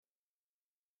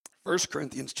1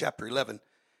 Corinthians chapter 11,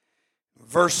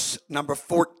 verse number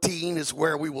 14 is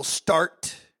where we will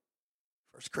start.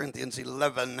 1 Corinthians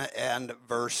 11 and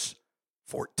verse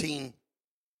 14.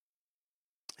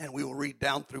 And we will read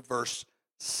down through verse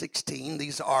 16.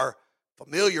 These are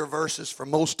familiar verses for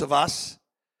most of us.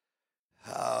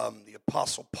 The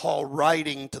Apostle Paul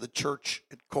writing to the church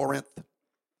at Corinth.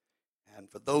 And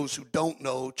for those who don't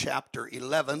know, chapter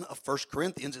 11 of 1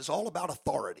 Corinthians is all about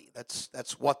authority.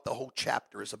 That's what the whole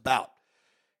chapter is about.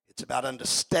 It's about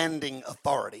understanding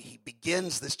authority. He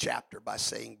begins this chapter by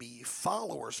saying, "Be ye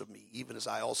followers of me, even as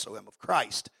I also am of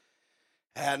Christ."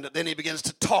 And then he begins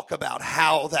to talk about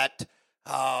how that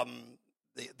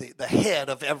the head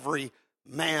of every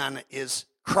man is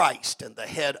Christ, and the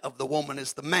head of the woman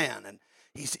is the man. And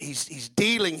he's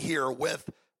dealing here with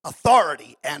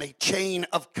authority and a chain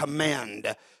of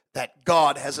command that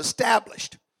God has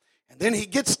established. And then he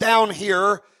gets down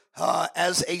here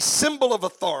as a symbol of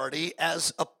authority,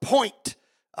 as a point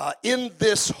in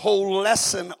this whole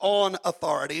lesson on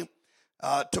authority,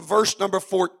 to verse number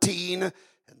 14.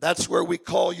 And that's where we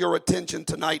call your attention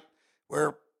tonight,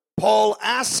 where Paul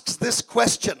asks this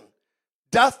question: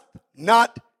 doth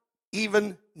not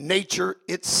even nature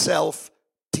itself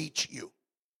teach you?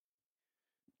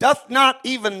 Doth not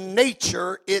even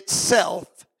nature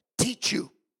itself teach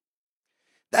you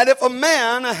that if a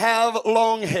man have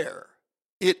long hair,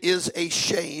 it is a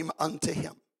shame unto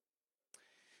him?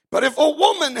 But if a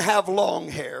woman have long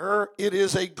hair, it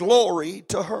is a glory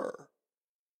to her,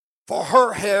 for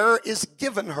her hair is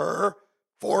given her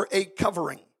for a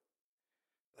covering.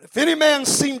 But if any man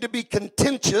seem to be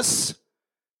contentious,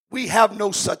 we have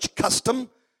no such custom,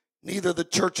 neither the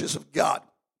churches of God.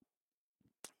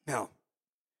 Now,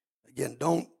 again,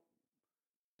 don't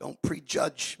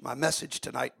prejudge my message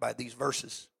tonight by these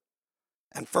verses.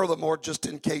 And furthermore, just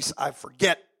in case I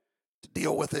forget to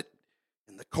deal with it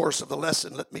in the course of the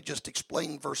lesson, let me just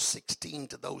explain verse 16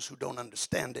 to those who don't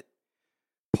understand it.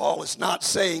 Paul is not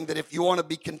saying that if you want to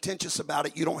be contentious about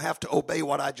it, you don't have to obey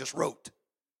what I just wrote.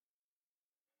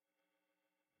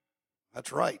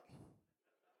 That's right.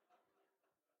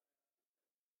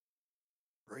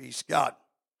 Praise God.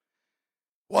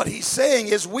 What he's saying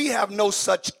is we have no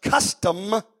such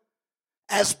custom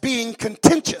as being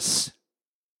contentious.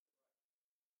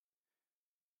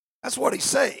 That's what he's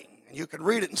saying. And you can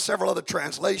read it in several other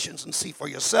translations and see for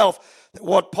yourself that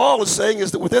what Paul is saying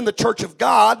is that within the church of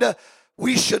God,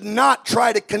 we should not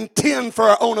try to contend for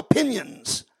our own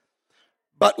opinions.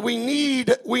 But we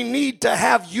need to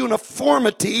have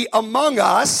uniformity among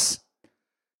us.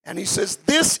 And he says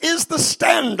this is the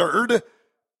standard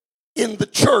in the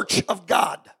church of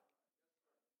God.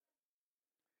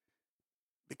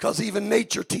 Because even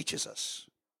nature teaches us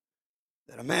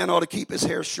that a man ought to keep his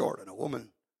hair short and a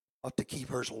woman ought to keep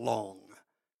hers long.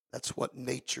 That's what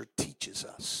nature teaches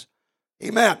us.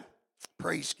 Amen.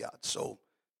 Praise God. So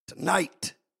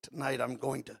tonight I'm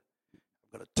going to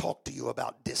talk to you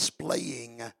about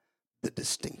displaying the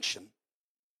distinction.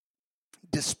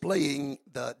 Displaying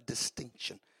the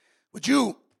distinction. Would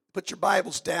you put your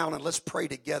Bibles down and let's pray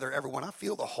together, everyone. I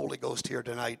feel the Holy Ghost here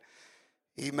tonight.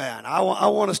 Amen. I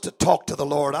want us to talk to the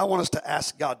Lord. I want us to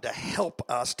ask God to help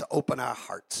us to open our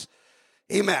hearts.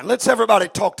 Amen. Let's everybody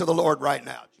talk to the Lord right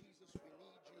now. Jesus,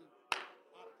 we need you.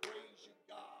 I praise you,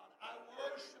 God. I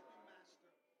worship you,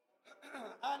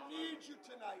 Master. I need you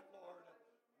tonight, Lord.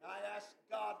 And I ask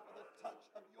God for the touch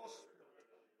of your Spirit.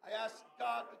 I ask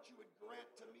God that you would grant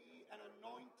to me an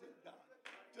anointing, God,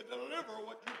 to deliver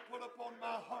what you put upon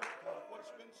my heart, God,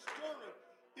 what's been stirring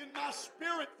in my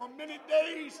spirit for many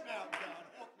days now, God.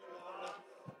 Help me, Lord.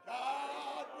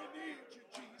 God, we need you,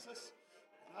 Jesus.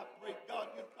 And I pray, God,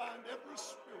 you'd find every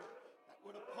spirit that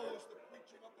would oppose the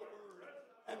preaching of the word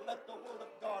and let the word of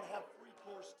God have free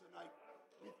course tonight.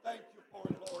 We thank you for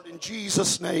it, Lord, in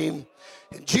Jesus' name.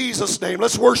 In Jesus' name.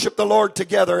 Let's worship the Lord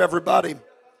together, everybody.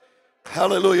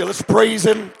 Hallelujah. Let's praise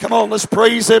him. Come on, let's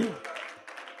praise him.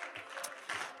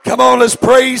 Come on, let's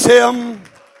praise him.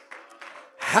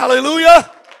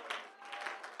 Hallelujah.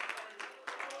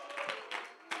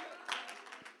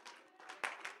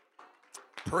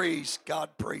 Praise God,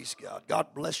 praise God.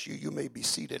 God bless you. You may be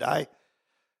seated. I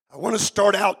want to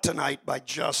start out tonight by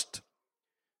just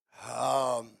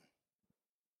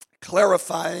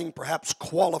clarifying, perhaps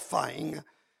qualifying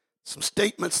some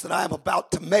statements that I am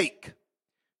about to make.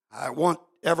 I want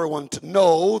everyone to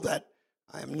know that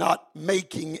I am not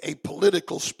making a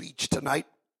political speech tonight,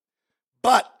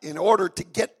 but in order to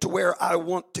get to where I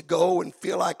want to go and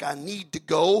feel like I need to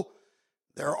go,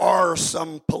 there are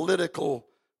some political,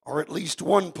 or at least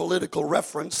one political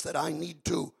reference that I need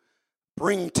to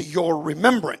bring to your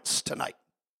remembrance tonight.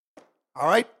 All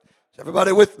right? Is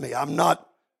everybody with me? I'm not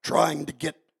trying to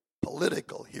get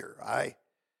political here. I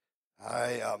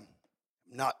am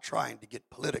not trying to get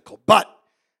political, but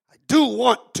I do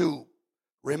want to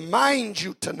remind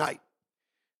you tonight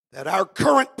that our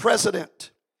current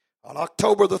president, on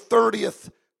October the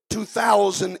 30th,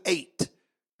 2008,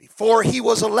 before he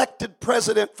was elected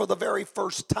president for the very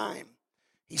first time,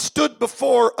 he stood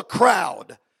before a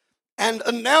crowd and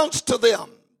announced to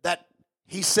them that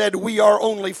he said, "We are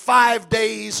only 5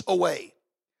 days away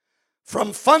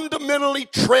from fundamentally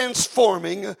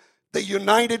transforming the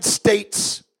United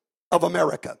States of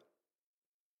America."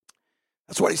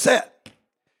 That's what he said.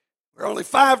 We're only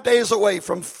 5 days away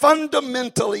from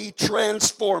fundamentally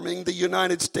transforming the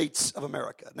United States of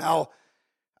America. Now,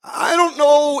 I don't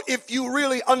know if you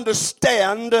really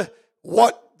understand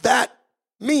what that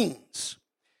means.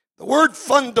 The word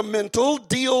fundamental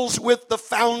deals with the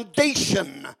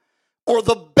foundation or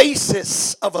the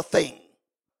basis of a thing.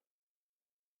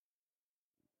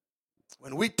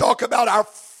 When we talk about our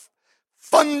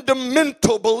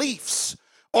fundamental beliefs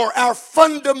or our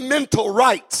fundamental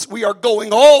rights, we are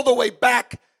going all the way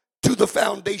back to the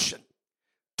foundation,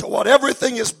 to what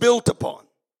everything is built upon.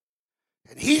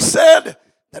 And he said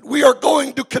that we are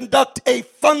going to conduct a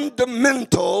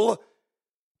fundamental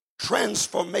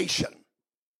transformation.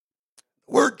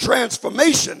 The word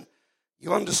transformation,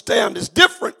 you understand, is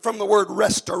different from the word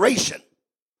restoration.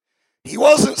 He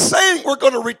wasn't saying we're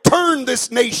going to return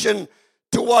this nation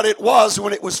to what it was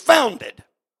when it was founded.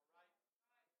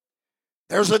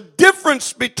 There's a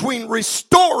difference between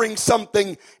restoring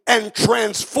something and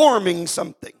transforming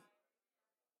something.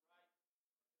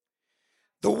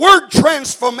 The word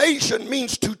transformation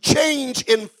means to change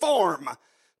in form,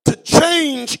 to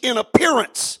change in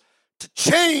appearance, to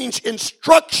change in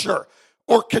structure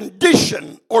or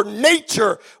condition or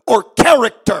nature or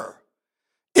character.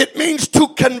 It means to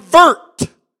convert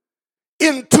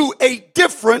into a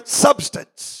different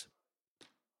substance.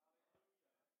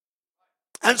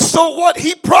 And so what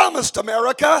he promised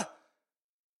America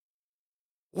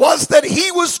was that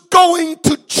he was going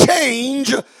to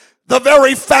change the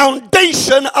very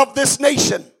foundation of this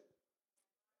nation.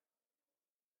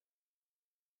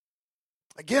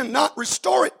 Again, not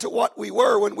restore it to what we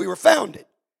were when we were founded.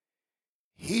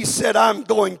 He said, "I'm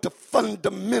going to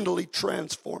fundamentally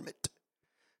transform it."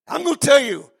 I'm going to tell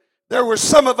you, there were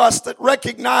some of us that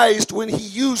recognized when he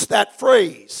used that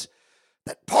phrase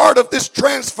that part of this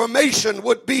transformation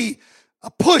would be a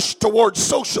push towards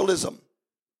socialism.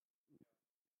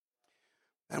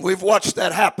 And we've watched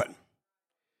that happen.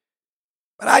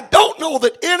 But I don't know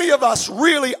that any of us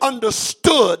really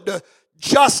understood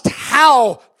just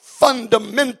how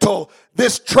fundamental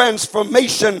this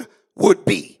transformation would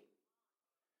be.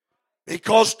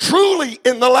 Because truly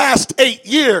in the last 8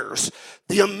 years,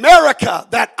 the America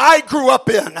that I grew up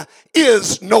in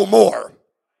is no more.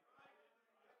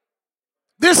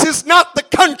 This is not the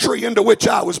country into which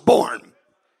I was born.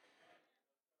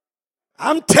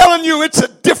 I'm telling you, it's a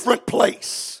different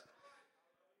place.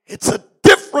 It's a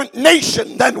different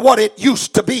nation than what it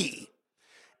used to be.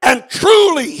 And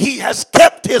truly, he has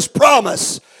kept his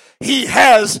promise. He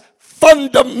has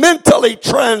fundamentally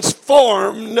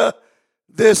transformed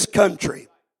this country.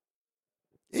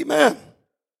 Amen.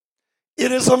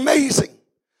 It is amazing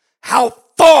how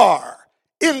far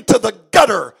into the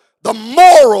gutter the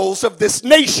morals of this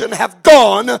nation have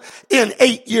gone in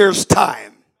 8 years'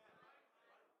 time.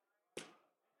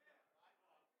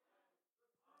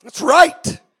 That's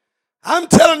right. I'm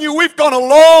telling you, we've gone a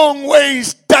long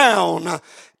ways down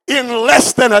in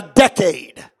less than a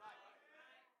decade.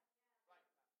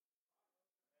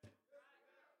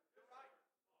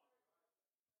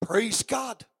 Praise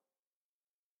God.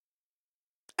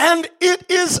 And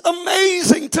it is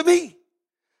amazing to me.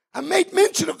 I made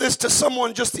mention of this to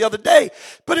someone just the other day,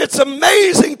 but it's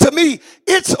amazing to me.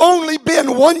 It's only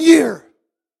been 1 year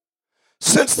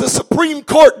since the Supreme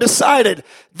Court decided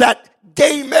that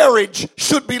gay marriage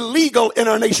should be legal in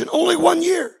our nation. Only 1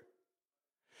 year.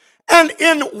 And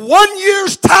in 1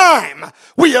 year's time,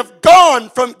 we have gone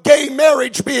from gay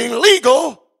marriage being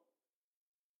legal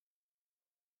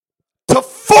to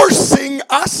forcing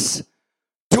us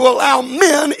to allow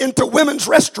men into women's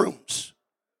restrooms.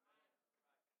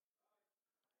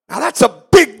 Now that's a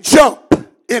big jump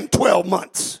in 12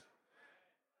 months.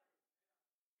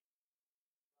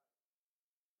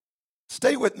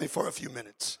 Stay with me for a few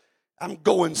minutes. I'm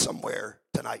going somewhere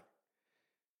tonight.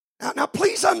 Now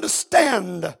please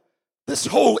understand this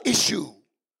whole issue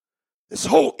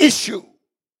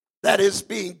that is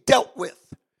being dealt with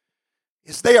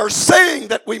is they are saying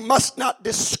that we must not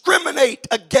discriminate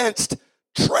against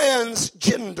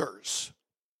transgenders.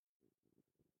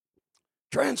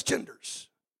 Transgenders.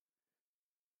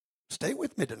 Stay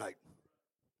with me tonight.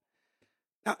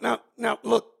 Now,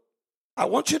 look, I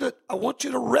want you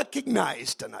to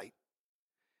recognize tonight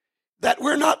that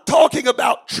we're not talking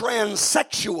about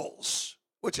transsexuals,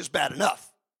 which is bad enough.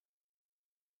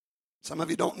 Some of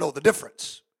you don't know the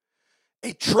difference.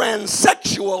 A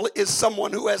transsexual is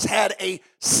someone who has had a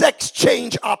sex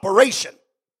change operation.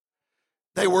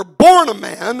 They were born a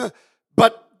man,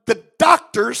 but the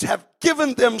doctors have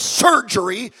given them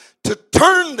surgery to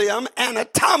turn them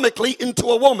anatomically into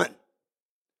a woman,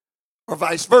 or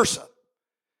vice versa.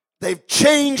 They've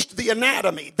changed the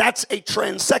anatomy. That's a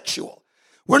transsexual.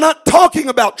 We're not talking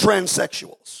about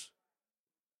transsexuals.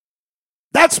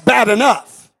 That's bad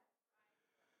enough.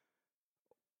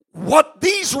 What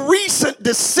these recent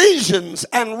decisions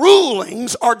and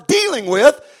rulings are dealing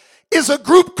with is a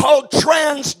group called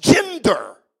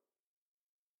transgender.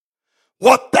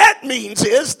 What that means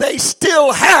is they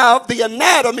still have the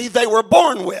anatomy they were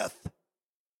born with,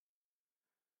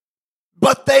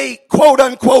 but they, quote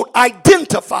unquote,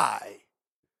 identify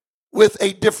with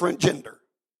a different gender.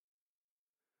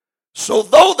 So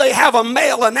though they have a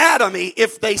male anatomy,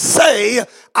 if they say,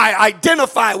 I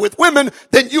identify with women,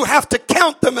 then you have to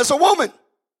count them as a woman.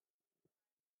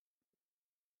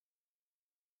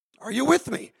 Are you with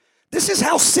me? This is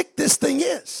how sick this thing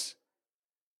is.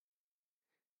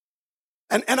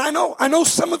 And I know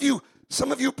some of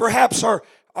you perhaps are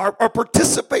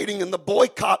participating in the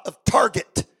boycott of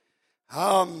Target,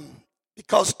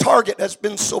 because Target has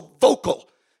been so vocal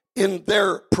in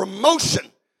their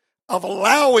promotion of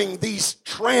allowing these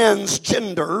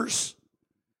transgenders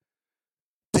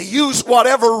to use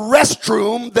whatever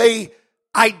restroom they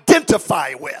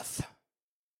identify with.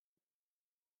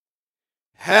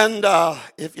 And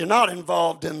if you're not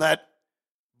involved in that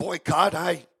boycott,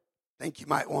 I think you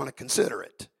might want to consider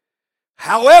it.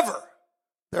 However,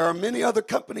 there are many other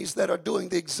companies that are doing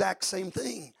the exact same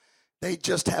thing. They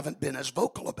just haven't been as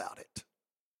vocal about it.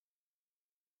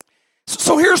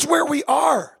 So here's where we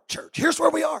are, church. Here's where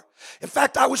we are. In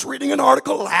fact, I was reading an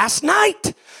article last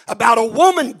night about a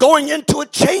woman going into a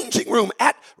changing room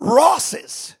at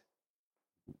Ross's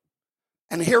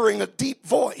and hearing a deep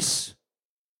voice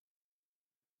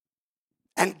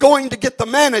and going to get the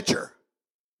manager.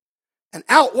 And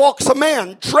out walks a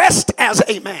man dressed as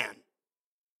a man.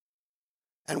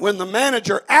 And when the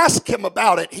manager asked him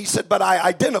about it, he said, but I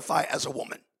identify as a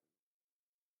woman.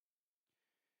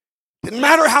 Didn't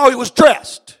matter how he was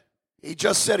dressed. He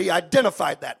just said he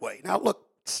identified that way. Now look,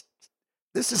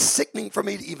 this is sickening for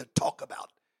me to even talk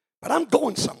about. But I'm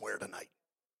going somewhere tonight.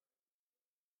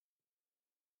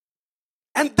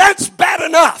 And that's bad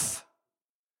enough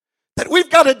that we've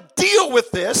got to deal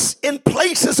with this in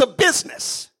places of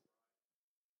business.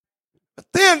 But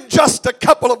then just a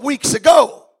couple of weeks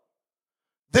ago,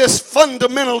 this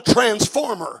fundamental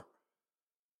transformer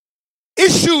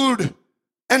issued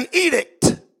an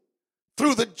edict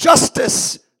through the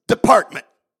Justice Department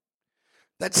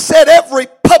that said every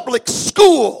public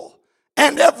school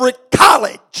and every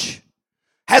college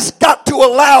has got to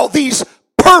allow these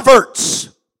perverts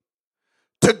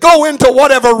to go into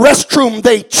whatever restroom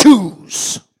they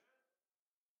choose.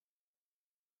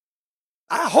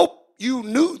 I hope you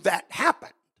knew that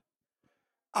happened.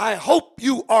 I hope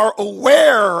you are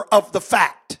aware of the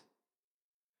fact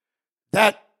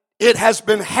that it has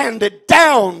been handed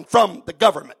down from the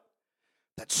government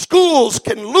that schools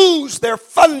can lose their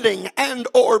funding and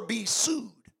or be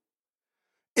sued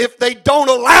if they don't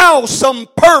allow some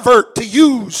pervert to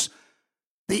use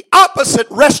the opposite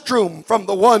restroom from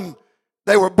the one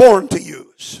they were born to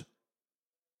use.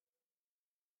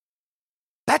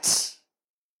 That's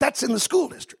in the school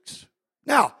districts.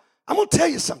 Now, I'm going to tell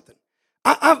you something.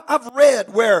 I've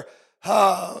read where,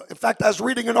 in fact, I was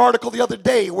reading an article the other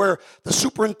day where the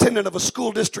superintendent of a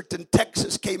school district in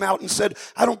Texas came out and said,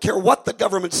 I don't care what the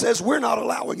government says, we're not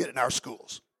allowing it in our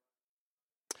schools.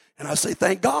 And I say,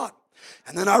 thank God.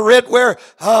 And then I read where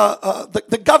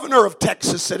the governor of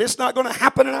Texas said, it's not going to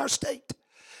happen in our state.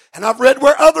 And I've read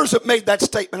where others have made that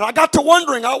statement. I got to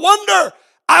wondering, I wonder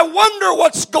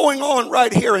what's going on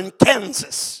right here in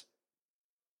Kansas.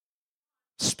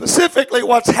 Specifically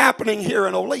what's happening here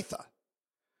in Olathe.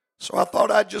 So I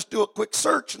thought I'd just do a quick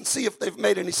search and see if they've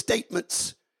made any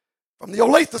statements from the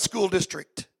Olathe School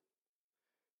District.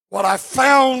 What I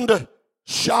found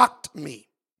shocked me.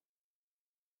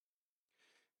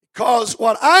 Because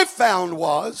what I found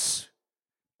was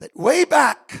that way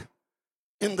back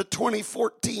in the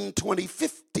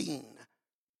 2014-2015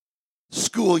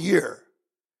 school year,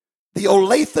 the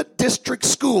Olathe District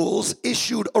Schools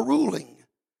issued a ruling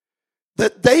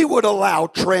that they would allow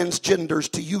transgenders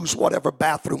to use whatever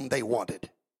bathroom they wanted.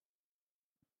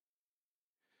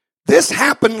 This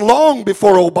happened long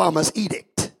before Obama's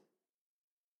edict.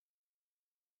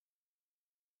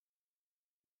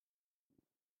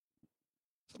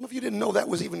 Some of you didn't know that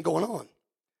was even going on.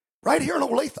 Right here in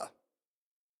Olathe.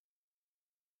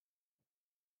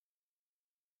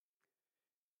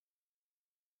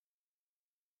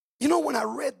 You know, when I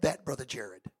read that, Brother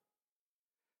Jared,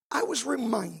 I was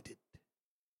reminded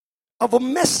of a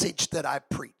message that I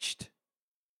preached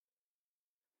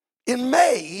in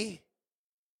May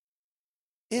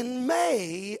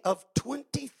of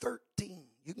 2013.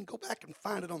 You can go back and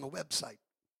find it on the website.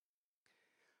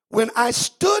 When I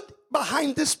stood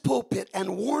behind this pulpit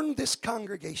and warned this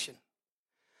congregation,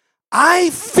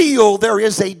 I feel there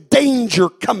is a danger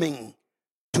coming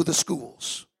to the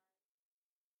schools.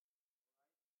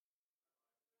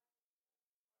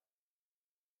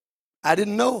 I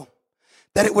didn't know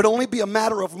that it would only be a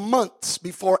matter of months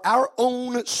before our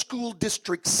own school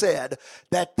district said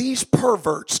that these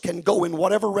perverts can go in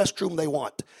whatever restroom they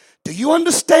want. Do you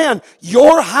understand?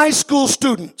 Your high school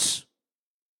students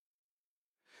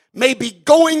may be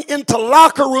going into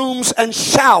locker rooms and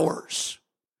showers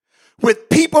with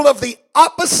people of the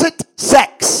opposite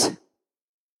sex.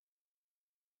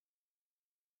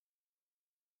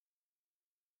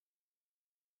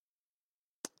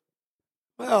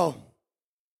 Well,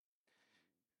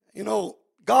 you know,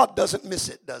 God doesn't miss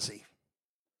it, does he?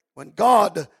 When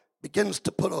God begins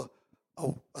to put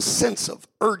a sense of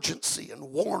urgency and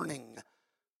warning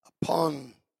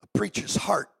upon a preacher's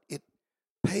heart, it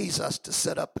pays us to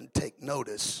sit up and take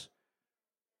notice.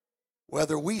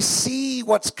 Whether we see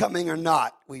what's coming or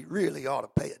not, we really ought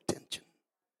to pay attention,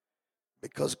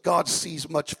 because God sees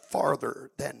much farther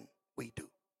than we do.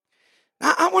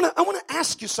 Now, I want to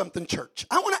ask you something, church.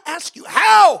 I want to ask you,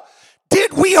 how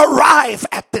did we arrive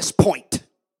at this point?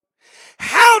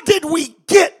 How did we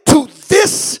get to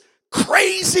this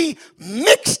crazy,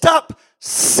 mixed up,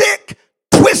 sick,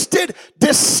 twisted,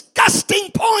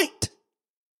 disgusting point?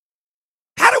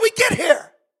 How did we get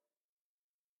here?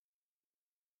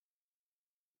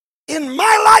 In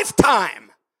my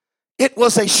lifetime, it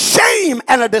was a shame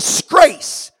and a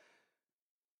disgrace.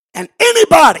 And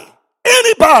anybody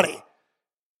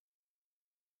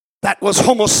that was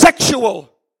homosexual,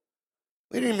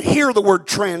 we didn't even hear the word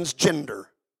transgender.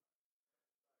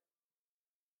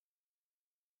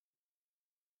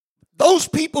 Those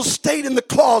people stayed in the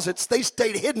closets. They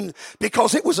stayed hidden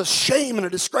because it was a shame and a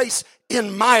disgrace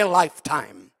in my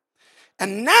lifetime.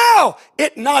 And now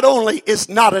it not only is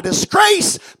not a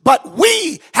disgrace, but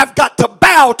we have got to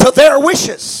bow to their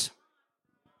wishes.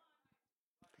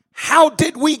 How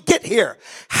did we get here?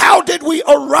 How did we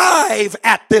arrive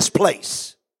at this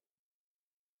place?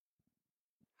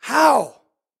 How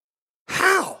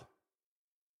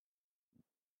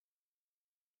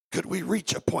could we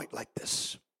reach a point like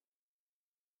this?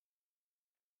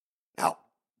 Now,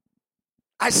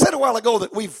 I said a while ago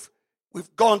that we've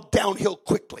gone downhill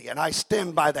quickly, and I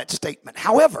stand by that statement.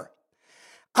 However,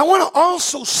 I want to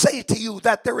also say to you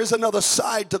that there is another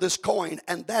side to this coin,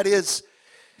 and that is,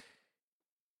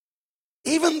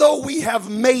 even though we have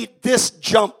made this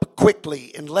jump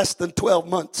quickly in less than 12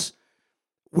 months,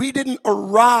 we didn't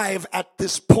arrive at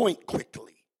this point quickly.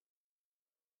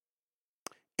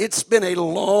 It's been a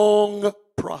long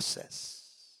process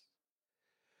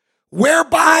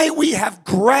whereby we have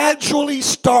gradually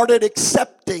started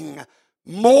accepting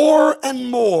more and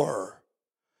more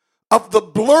of the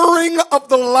blurring of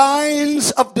the lines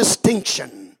of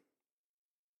distinction.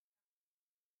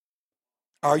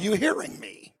 Are you hearing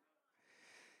me?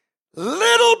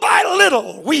 Little by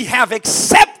little, we have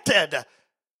accepted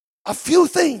a few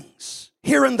things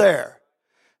here and there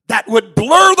that would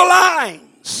blur the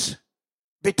lines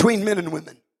between men and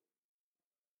women.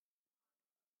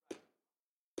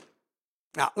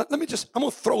 Now, let me I'm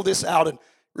going to throw this out, and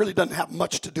really doesn't have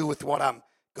much to do with what I'm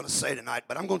going to say tonight,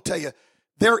 but I'm going to tell you,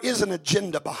 there is an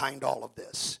agenda behind all of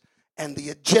this, and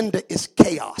the agenda is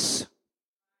chaos.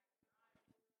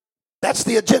 That's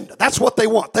the agenda. That's what they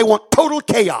want. They want total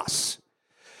chaos.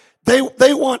 They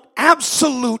want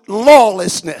absolute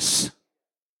lawlessness.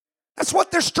 That's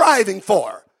what they're striving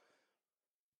for.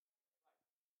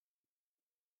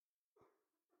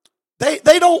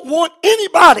 They don't want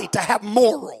anybody to have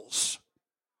morals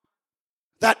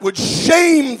that would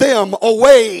shame them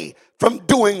away from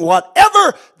doing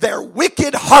whatever their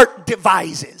wicked heart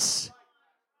devises.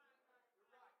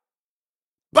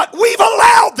 But we've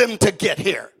allowed them to get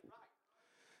here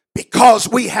because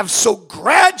we have so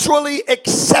gradually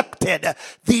accepted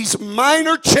these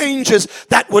minor changes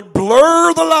that would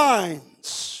blur the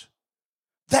lines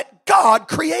that God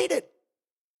created.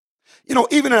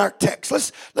 Even in our text,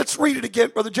 let's read it again,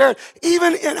 Brother Jared.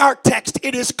 Even in our text,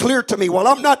 it is clear to me. While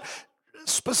I'm not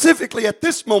specifically at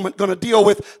this moment going to deal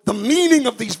with the meaning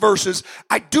of these verses,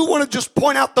 I do want to just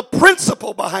point out the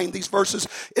principle behind these verses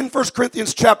in 1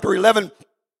 Corinthians chapter 11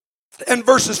 and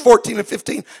verses 14 and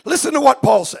 15. Listen to what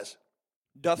Paul says.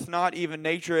 Doth not even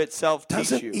nature itself teach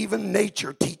Doesn't you even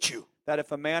nature teach you that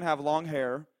if a man have long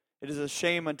hair, it is a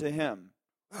shame unto him?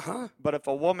 But if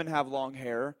a woman have long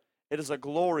hair, it is a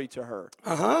glory to her.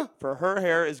 For her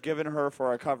hair is given her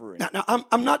for a covering. Now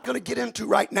I'm not going to get into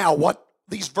right now what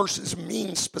these verses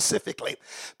mean specifically,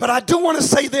 but I do want to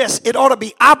say this. It ought to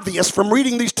be obvious from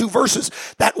reading these two verses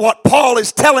that what Paul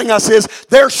is telling us is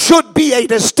there should be a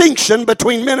distinction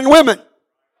between men and women.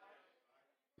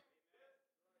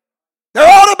 There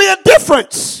ought to be a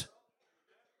difference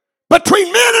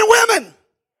between men and women.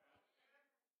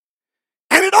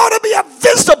 And it ought to be a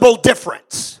visible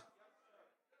difference.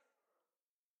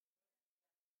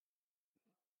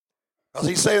 Because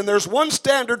he's saying there's one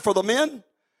standard for the men,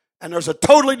 and there's a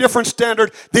totally different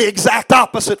standard, the exact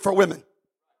opposite for women.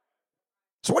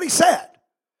 That's what he said.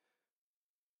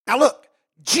 Now look,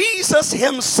 Jesus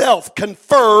himself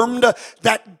confirmed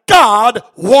that God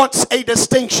wants a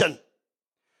distinction.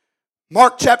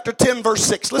 Mark chapter 10, verse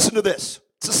 6. Listen to this.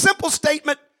 It's a simple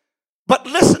statement, but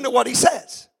listen to what he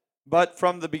says. But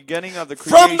from the beginning of the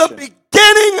creation,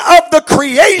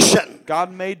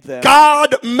 God made them.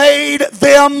 God made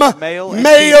them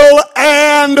male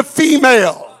and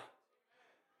female.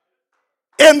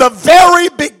 In the very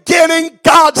beginning,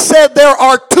 God said there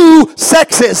are two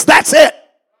sexes. That's it.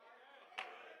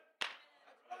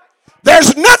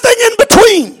 There's nothing in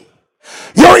between.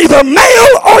 You're either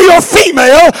male or you're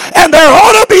female, and there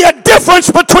ought to be a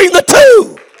difference between the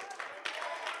two.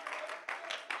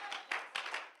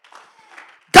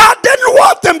 God didn't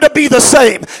want them to be the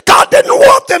same. God didn't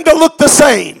want them to look the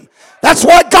same. That's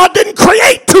why God didn't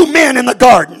create two men in the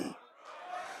garden.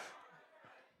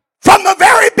 From the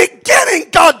very beginning,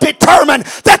 God determined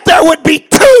that there would be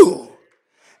two,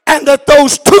 and that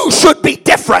those two should be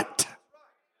different.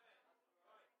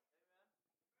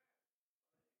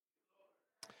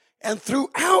 And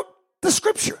throughout the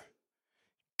scripture,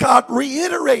 God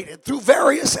reiterated through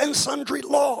various and sundry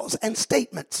laws and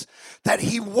statements that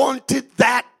he wanted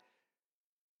that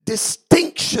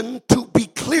distinction to be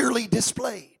clearly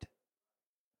displayed.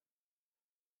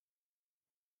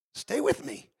 Stay with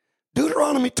me.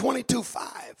 Deuteronomy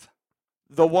 22:5.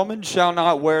 The woman shall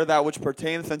not wear that which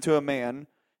pertaineth unto a man,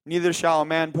 neither shall a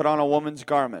man put on a woman's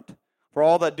garment. For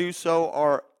all that do so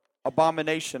are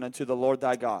abomination unto the Lord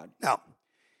thy God. Now,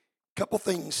 a couple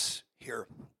things here.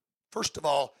 First of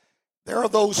all, there are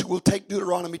those who will take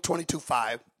Deuteronomy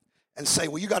 22:5 and say,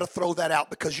 well, you got to throw that out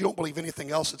because you don't believe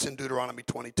anything else that's in Deuteronomy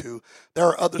 22. There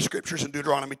are other scriptures in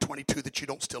Deuteronomy 22 that you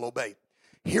don't still obey.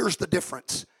 Here's the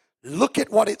difference. Look at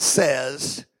what it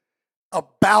says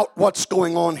about what's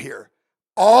going on here.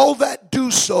 All that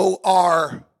do so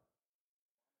are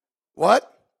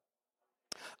what?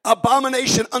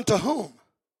 Abomination unto whom?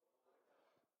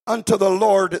 Unto the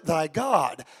Lord thy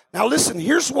God. Now listen,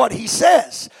 here's what he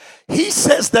says. He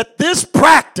says that this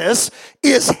practice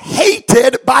is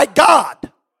hated by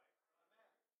God.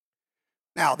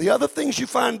 Now, the other things you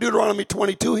find in Deuteronomy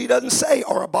 22, he doesn't say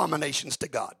are abominations to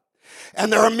God.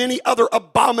 And there are many other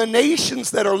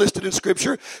abominations that are listed in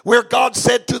Scripture where God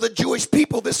said to the Jewish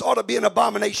people, this ought to be an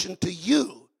abomination to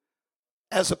you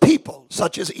as a people,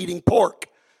 such as eating pork.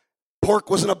 Pork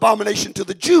was an abomination to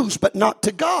the Jews, but not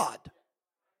to God.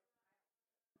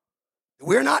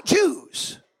 We're not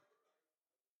Jews,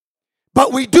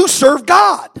 but we do serve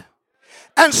God.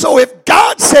 And so if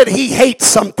God said he hates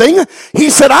something, he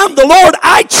said, I'm the Lord,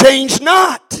 I change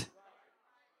not.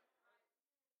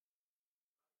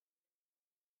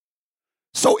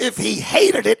 So if he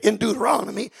hated it in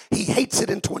Deuteronomy, he hates it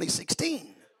in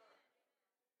 2016.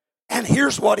 And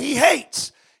here's what he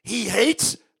hates. He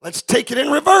hates, let's take it in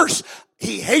reverse.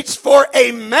 He hates for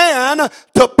a man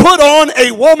to put on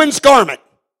a woman's garment.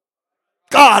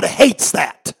 God hates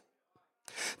that.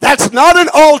 That's not an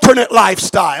alternate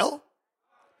lifestyle.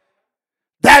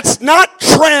 That's not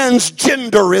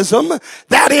transgenderism.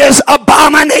 That is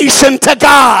abomination to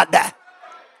God.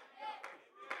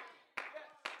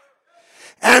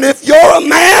 And if you're a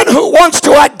man who wants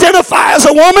to identify as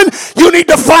a woman, you need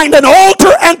to find an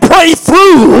altar and pray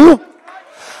through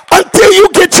until you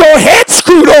get your head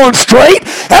screwed on straight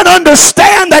and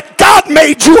understand that God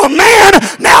made you a man.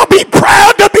 Now be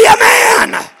proud to be a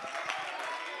man.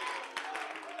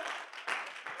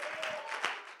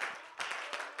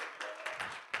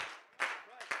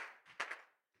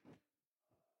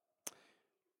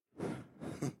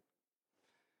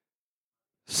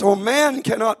 So a man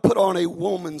cannot put on a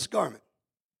woman's garment.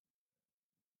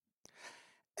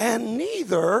 And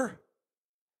neither,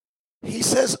 he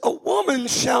says, a woman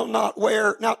shall not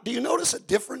wear. Now, do you notice a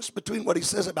difference between what he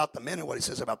says about the men and what he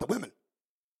says about the women?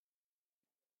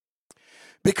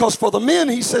 Because for the men,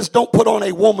 he says, don't put on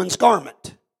a woman's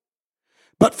garment.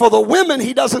 But for the women,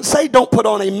 he doesn't say, don't put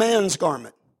on a man's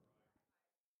garment.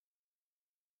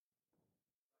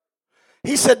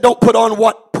 He said, don't put on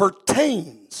what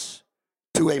pertains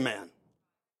to a man.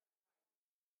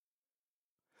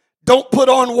 Don't put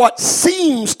on what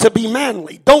seems to be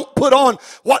manly. Don't put on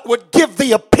what would give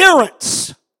the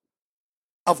appearance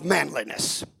of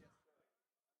manliness.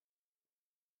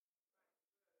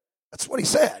 That's what he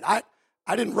said. I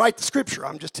didn't write the scripture.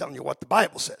 I'm just telling you what the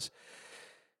Bible says.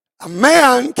 A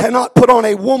man cannot put on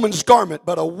a woman's garment,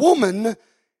 but a woman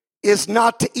is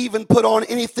not to even put on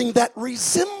anything that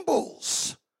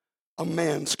resembles a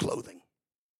man's clothing.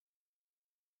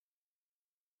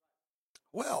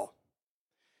 Well,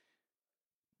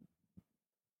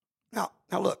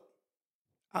 now look,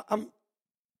 I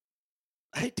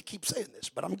hate to keep saying this,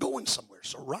 but I'm going somewhere,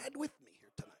 so ride with me here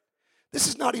tonight. This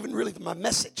is not even really my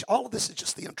message. All of this is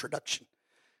just the introduction.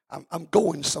 I'm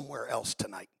going somewhere else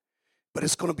tonight, but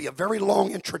it's going to be a very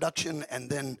long introduction, and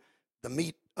then the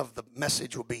meat of the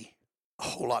message will be a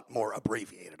whole lot more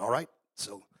abbreviated, all right?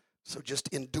 So just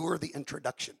endure the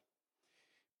introduction.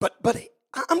 But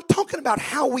I'm talking about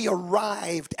how we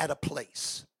arrived at a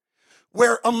place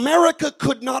where America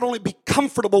could not only be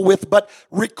comfortable with, but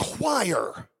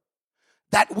require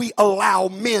that we allow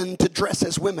men to dress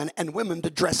as women and women to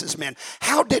dress as men.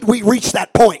 How did we reach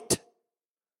that point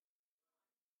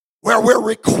where we're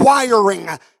requiring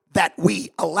that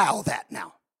we allow that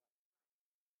now?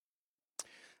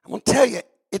 I'm going to tell you,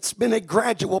 it's been a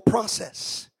gradual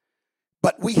process,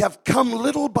 but we have come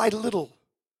little by little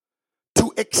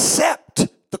to accept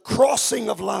the crossing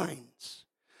of lines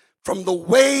from the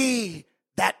way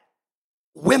that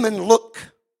women look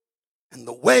and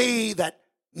the way that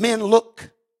men look.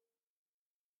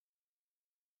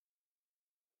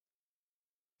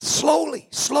 Slowly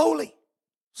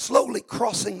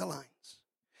crossing the lines.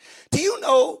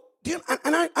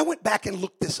 I went back and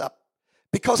looked this up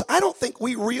because I don't think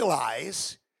we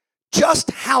realize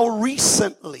just how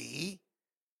recently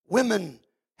women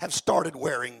have started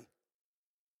wearing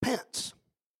pants.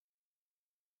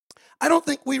 I don't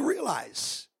think we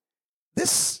realize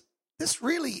this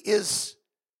really is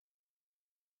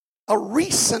a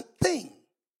recent thing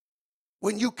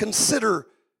when you consider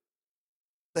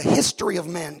the history of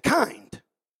mankind.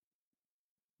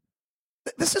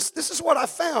 This is what I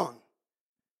found,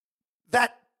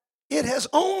 that it has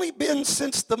only been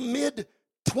since the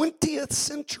mid-20th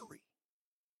century.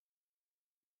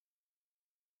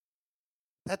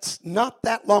 That's not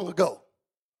that long ago.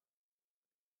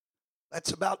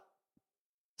 That's about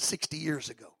 60 years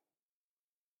ago.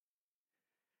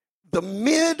 The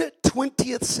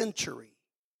mid-20th century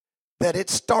that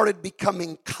it started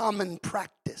becoming common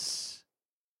practice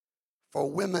for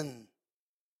women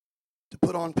to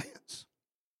put on pants.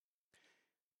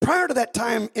 Prior to that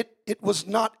time, it was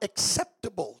not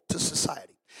acceptable to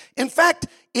society. In fact,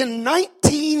 in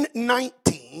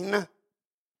 1919,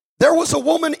 there was a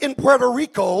woman in Puerto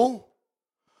Rico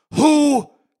who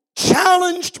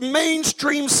challenged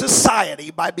mainstream society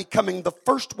by becoming the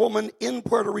first woman in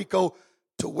Puerto Rico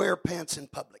to wear pants in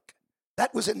public.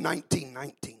 That was in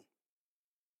 1919,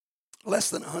 less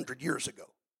than 100 years ago.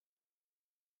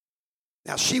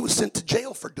 Now, she was sent to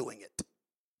jail for doing it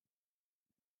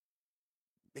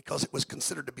because it was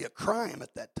considered to be a crime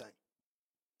at that time.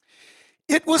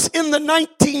 It was in the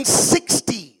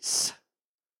 1960s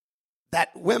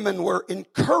that women were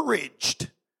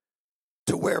encouraged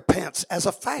to wear pants as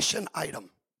a fashion item.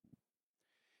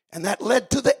 And that led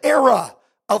to the era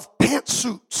of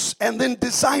pantsuits and then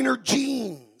designer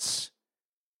jeans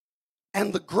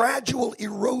and the gradual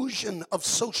erosion of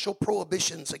social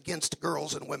prohibitions against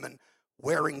girls and women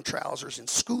wearing trousers in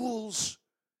schools,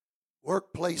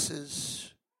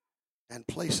 workplaces, and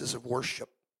places of worship.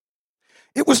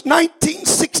 It was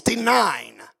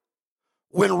 1969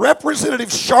 when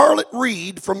Representative Charlotte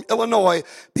Reed from Illinois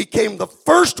became the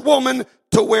first woman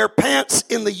to wear pants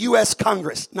in the U.S.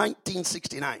 Congress.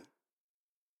 1969.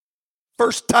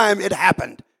 First time it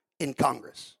happened in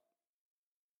Congress.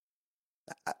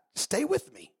 Stay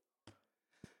with me.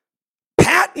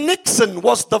 Pat Nixon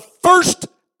was the first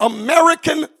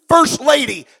American first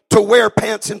lady to wear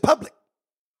pants in public.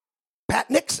 Pat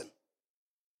Nixon.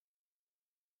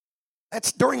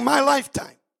 That's during my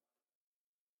lifetime.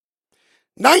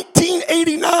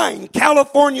 1989,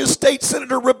 California State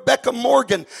Senator Rebecca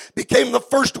Morgan became the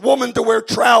first woman to wear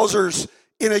trousers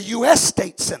in a U.S.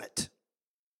 state senate.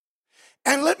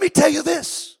 And let me tell you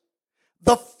this,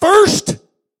 the first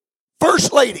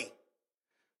lady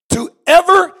to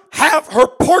ever have her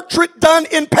portrait done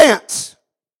in pants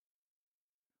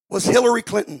was Hillary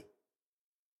Clinton.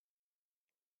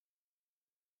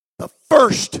 The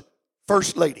first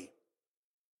lady.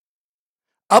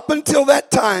 Up until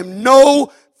that time,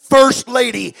 no first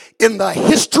lady in the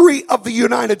history of the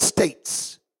United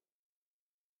States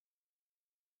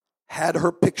had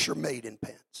her picture made in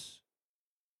pants.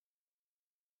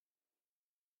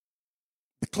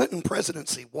 The Clinton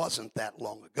presidency wasn't that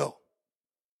long ago.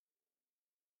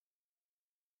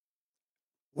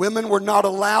 Women were not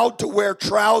allowed to wear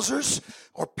trousers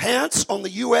or pants on the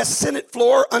U.S. Senate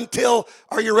floor until,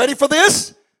 are you ready for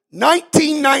this?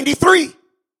 1993.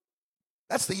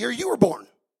 That's the year you were born.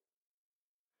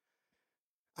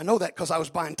 I know that because I was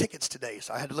buying tickets today,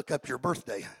 so I had to look up your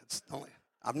birthday.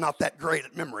 I'm not that great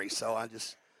at memory, so I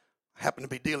just happen to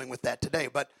be dealing with that today.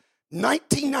 But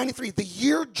 1993, the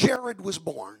year Jared was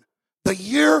born,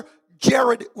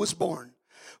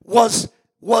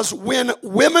 was when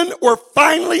women were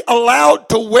finally allowed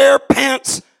to wear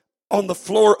pants on the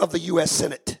floor of the U.S.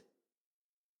 Senate.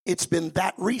 It's been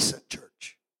that recent,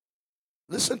 church.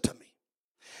 Listen to me.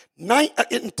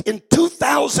 In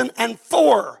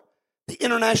 2004, the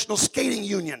International Skating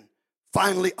Union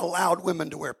finally allowed women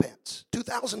to wear pants.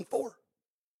 2004.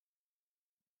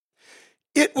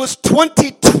 It was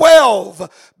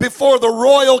 2012 before the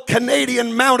Royal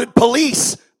Canadian Mounted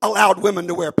Police allowed women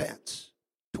to wear pants.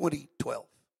 2012.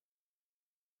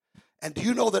 And do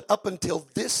you know that up until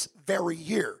this very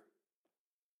year,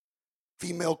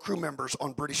 female crew members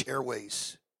on British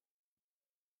Airways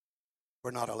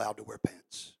were not allowed to wear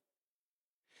pants?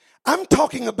 I'm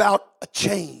talking about a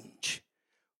change.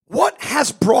 What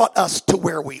has brought us to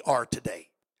where we are today?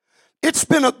 It's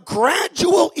been a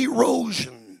gradual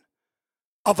erosion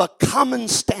of a common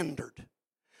standard.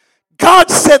 God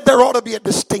said there ought to be a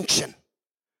distinction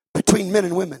between men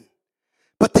and women.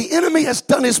 But the enemy has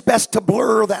done his best to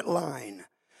blur that line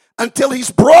until he's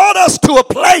brought us to a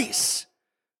place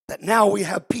that now we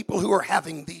have people who are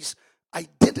having these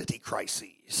identity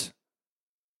crises.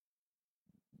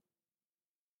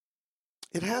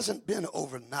 It hasn't been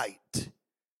overnight.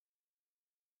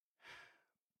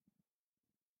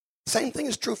 Same thing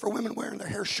is true for women wearing their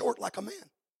hair short like a man.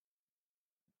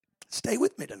 Stay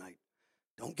with me tonight.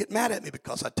 Don't get mad at me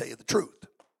because I tell you the truth.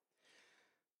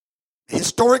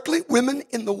 Historically, women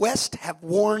in the West have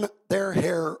worn their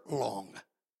hair long.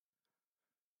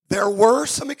 There were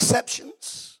some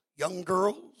exceptions. Young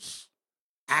girls,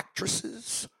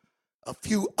 actresses, a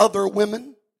few other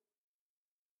women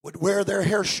would wear their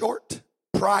hair short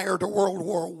prior to World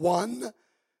War I,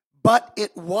 but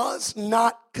it was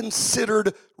not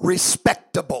considered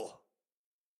respectable.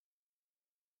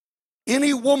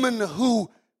 Any woman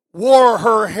who wore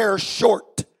her hair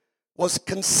short was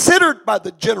considered by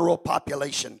the general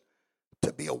population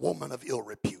to be a woman of ill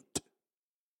repute.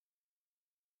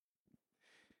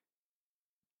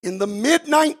 In the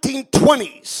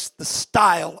mid-1920s, the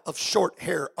style of short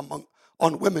hair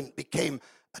on women became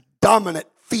a dominant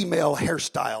female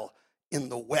hairstyle in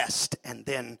the West and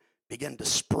then began to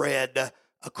spread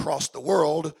across the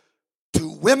world to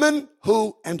women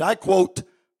who, and I quote,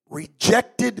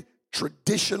 rejected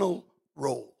traditional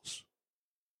roles.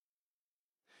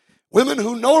 Women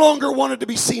who no longer wanted to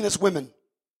be seen as women.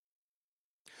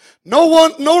 No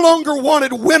longer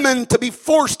wanted women to be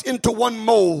forced into one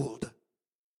mold.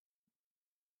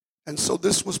 And so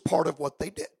this was part of what they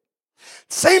did.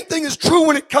 Same thing is true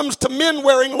when it comes to men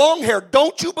wearing long hair.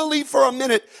 Don't you believe for a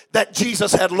minute that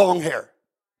Jesus had long hair?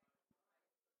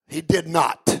 He did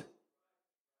not.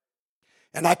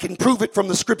 And I can prove it from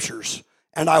the scriptures,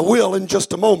 and I will in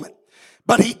just a moment.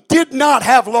 But he did not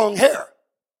have long hair.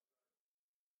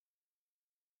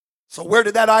 So where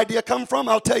did that idea come from?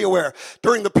 I'll tell you where.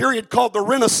 During the period called the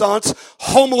Renaissance,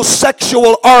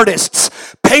 homosexual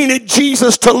artists painted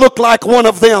Jesus to look like one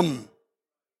of them.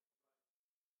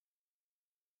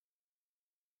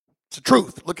 It's the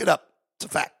truth. Look it up. It's a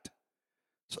fact.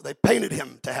 So they painted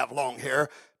him to have long hair,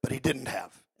 but he didn't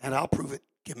have. And I'll prove it.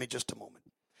 Give me just a moment.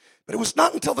 But it was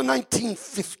not until the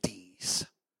 1950s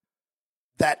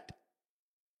that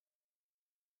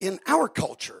in our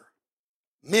culture,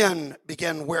 men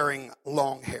began wearing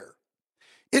long hair.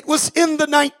 It was in the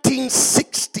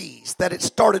 1960s that it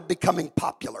started becoming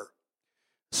popular,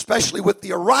 especially with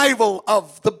the arrival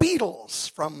of the Beatles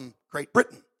from Great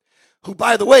Britain, who,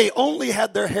 by the way, only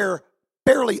had their hair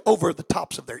barely over the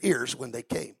tops of their ears when they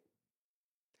came.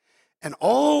 And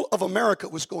all of America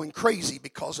was going crazy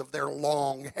because of their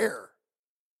long hair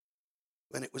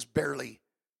when it was barely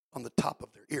on the top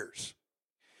of their ears.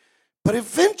 But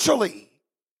eventually,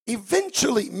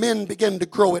 men began to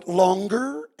grow it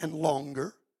longer and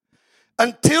longer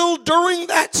until during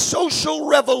that social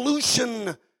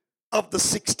revolution of the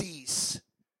 60s,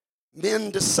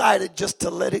 men decided just to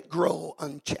let it grow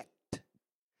unchecked.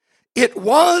 It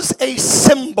was a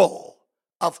symbol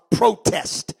of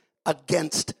protest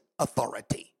against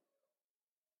authority.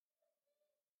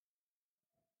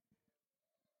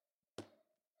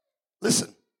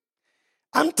 Listen,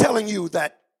 I'm telling you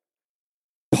that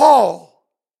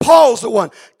Paul's the one.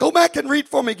 Go back and read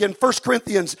for me again 1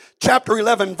 Corinthians chapter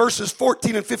 11, verses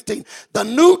 14 and 15. The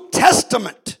New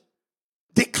Testament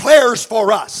declares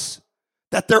for us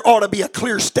that there ought to be a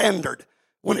clear standard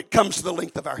when it comes to the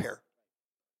length of our hair.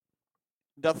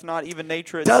 Doth not even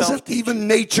nature itself Doesn't even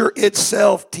nature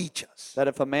itself teach us that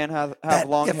if a man have that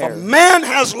long if hair, a man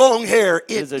has long hair,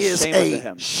 it is shame a unto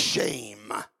him.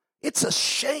 shame. It's a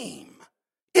shame.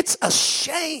 It's a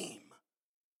shame.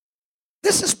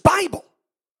 This is Bible.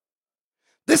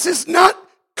 This is not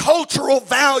cultural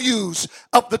values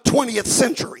of the 20th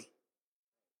century.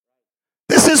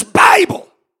 This is Bible.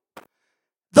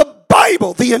 The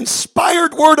Bible, the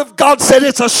inspired word of God, said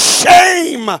it's a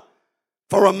shame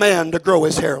for a man to grow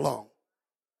his hair long.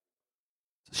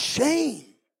 It's a shame.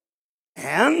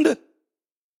 And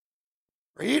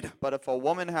read. But if a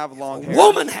woman have long hair,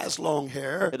 Woman has long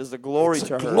hair. it is a glory It's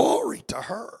to a her. glory to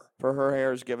her. For her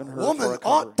hair is given her A woman for a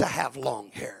cover. ought to have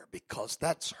long hair because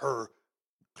that's her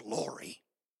glory.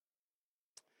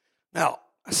 Now,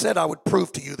 I said I would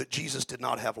prove to you that Jesus did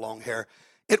not have long hair.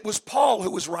 It was Paul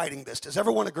who was writing this. Does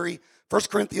everyone agree? 1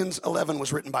 Corinthians 11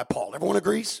 was written by Paul. Everyone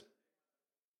agrees?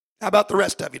 How about the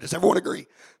rest of you? Does everyone agree?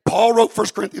 Paul wrote 1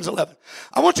 Corinthians 11.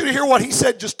 I want you to hear what he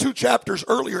said just 2 chapters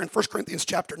earlier in 1 Corinthians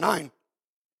chapter 9.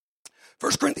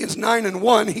 1 Corinthians 9 and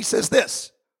 1, he says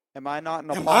this. Am I not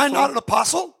an Am apostle? I not an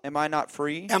apostle? Am I not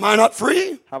free? Am I not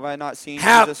free? Have I not seen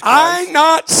Have Jesus I Christ?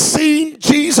 not seen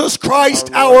Jesus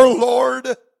Christ Our our Lord?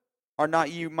 Are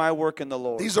not you my work in the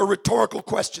Lord? These are rhetorical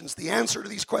questions. The answer to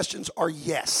these questions are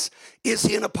yes. Is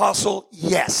he an apostle?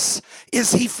 Yes.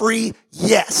 Is he free?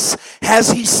 Yes. Has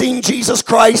he seen Jesus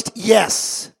Christ?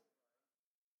 Yes.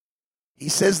 He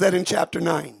says that in chapter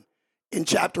 9. In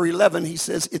chapter 11, he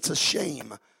says it's a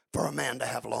shame for a man to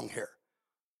have long hair.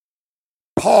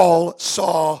 Paul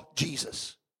saw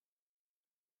Jesus.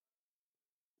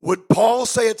 Would Paul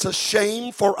say it's a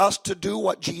shame for us to do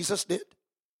what Jesus did?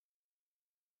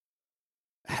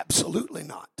 Absolutely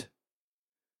not.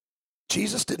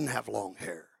 Jesus didn't have long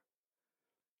hair.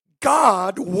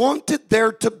 God wanted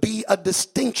there to be a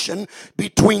distinction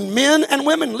between men and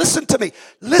women. Listen to me.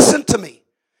 Listen to me.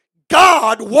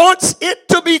 God wants it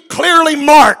to be clearly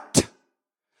marked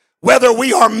whether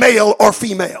we are male or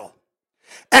female.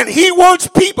 And he wants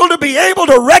people to be able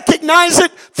to recognize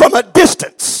it from a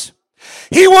distance.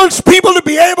 He wants people to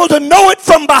be able to know it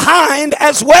from behind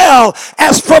as well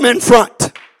as from in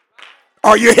front.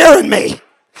 Are you hearing me?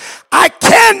 I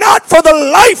cannot for the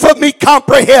life of me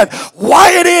comprehend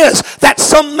why it is that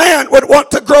some man would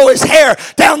want to grow his hair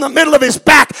down the middle of his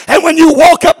back, and when you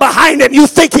walk up behind him, you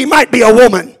think he might be a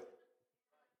woman.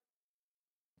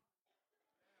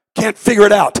 Can't figure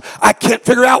it out. I can't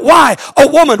figure out why a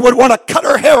woman would want to cut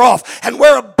her hair off and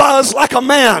wear a buzz like a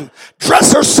man,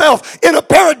 dress herself in a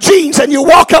pair of jeans, and you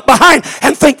walk up behind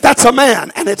and think that's a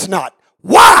man, and it's not.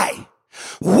 Why?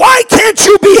 Why can't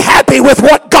you be happy with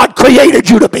what God created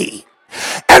you to be?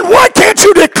 And why can't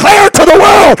you declare to the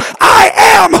world, I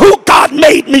am who God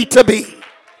made me to be?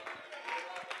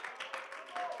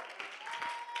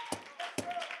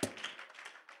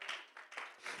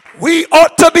 We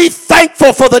ought to be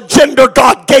thankful for the gender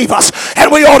God gave us,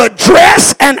 and we ought to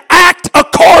dress and act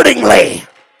accordingly.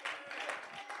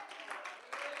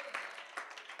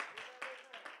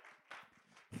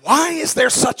 Why is there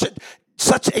such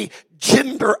a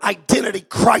gender identity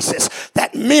crisis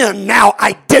that men now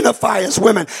identify as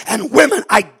women and women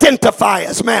identify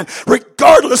as men,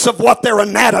 regardless of what their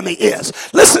anatomy is?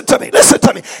 Listen to me.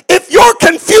 If you're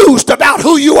confused about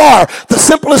who you are, the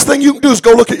simplest thing you can do is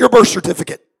go look at your birth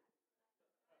certificate.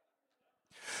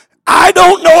 I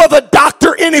don't know of a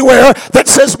doctor anywhere that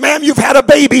says, ma'am, you've had a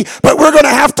baby, but we're going to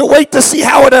have to wait to see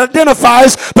how it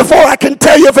identifies before I can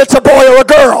tell you if it's a boy or a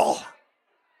girl.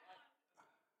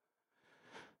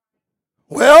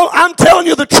 Well, I'm telling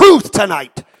you the truth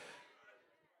tonight.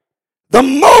 The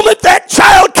moment that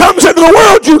child comes into the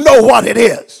world, you know what it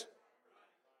is.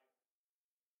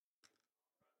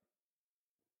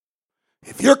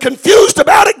 If you're confused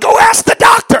about it, go ask the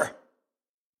doctor.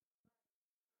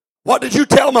 What did you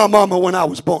tell my mama when I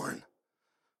was born?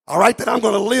 All right, that I'm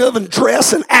going to live and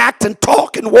dress and act and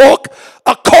talk and walk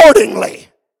accordingly.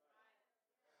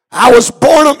 I was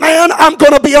born a man, I'm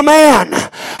going to be a man.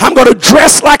 I'm going to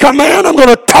dress like a man. I'm going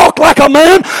to talk like a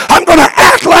man. I'm going to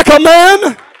act like a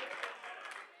man.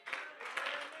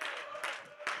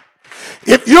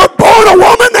 If you're born a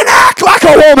woman, then act like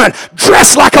a woman.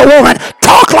 Dress like a woman.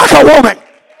 Talk like a woman.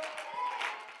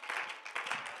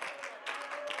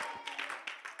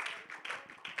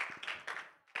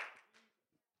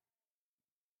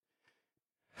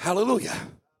 Hallelujah.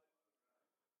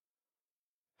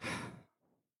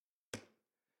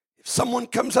 If someone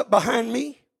comes up behind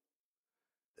me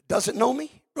that doesn't know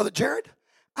me, Brother Jared,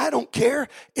 I don't care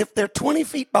if they're 20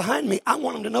 feet behind me. I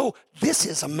want them to know this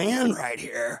is a man right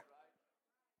here.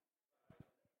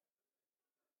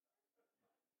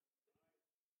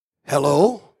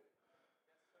 Hello?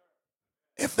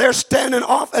 If they're standing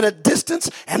off at a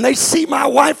distance and they see my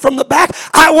wife from the back,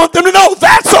 I want them to know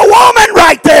that's a woman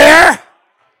right there.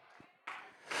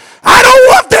 I don't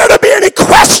want there to be any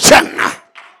question.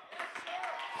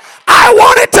 I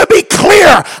want it to be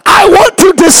clear. I want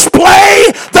to display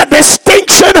the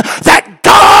distinction that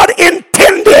God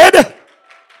intended.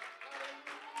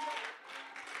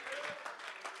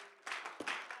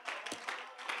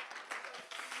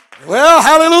 Well,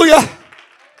 hallelujah.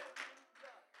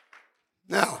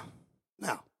 Now,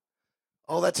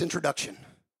 all that's introduction.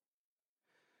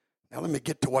 Now let me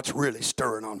get to what's really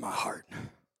stirring on my heart.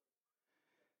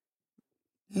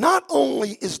 Not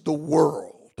only is the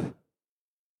world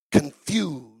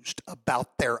confused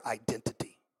about their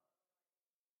identity,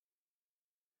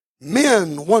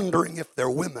 men wondering if they're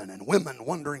women and women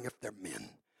wondering if they're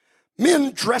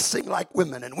men dressing like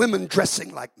women and women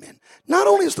dressing like men. Not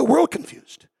only is the world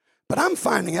confused, but I'm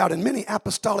finding out in many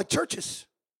apostolic churches,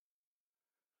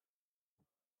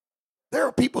 there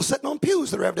are people sitting on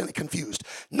pews that are evidently confused.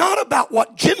 Not about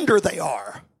what gender they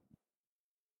are,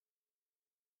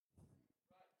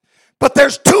 but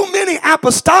there's too many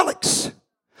apostolics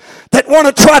that want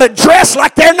to try to dress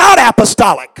like they're not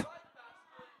apostolic.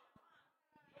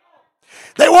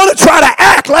 They want to try to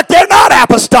act like they're not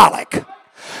apostolic.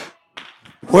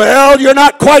 Well, you're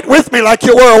not quite with me like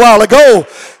you were a while ago,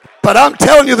 but I'm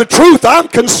telling you the truth. I'm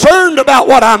concerned about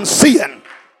what I'm seeing.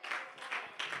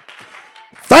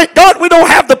 Thank God we don't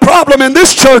have the problem in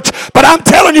this church, but I'm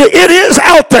telling you it is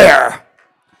out there.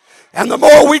 And the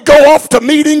more we go off to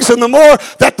meetings and the more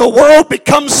that the world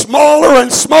becomes smaller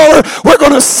and smaller, we're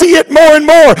going to see it more and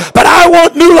more. But I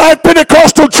want New Life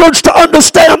Pentecostal Church to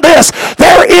understand this.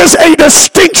 There is a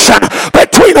distinction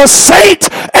between a saint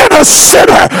and a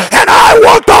sinner. And I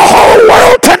want the whole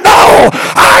world to know.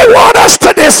 I want us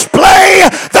to display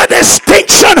the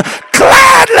distinction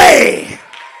gladly.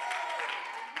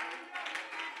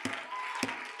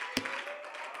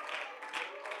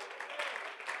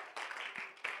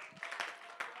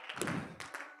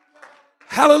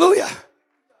 Hallelujah.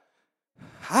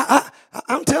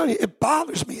 I'm telling you, it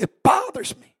bothers me. It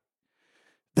bothers me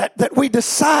that we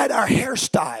decide our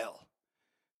hairstyle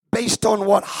based on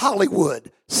what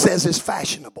Hollywood says is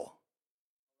fashionable.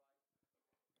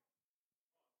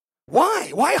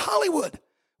 Why? Why Hollywood?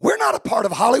 We're not a part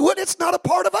of Hollywood. It's not a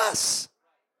part of us.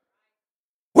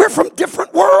 We're from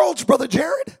different worlds, Brother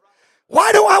Jared.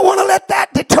 Why do I want to let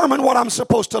that determine what I'm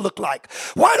supposed to look like?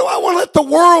 Why do I want to let the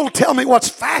world tell me what's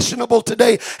fashionable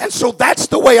today? And so that's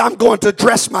the way I'm going to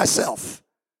dress myself.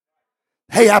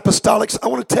 Hey, apostolics, I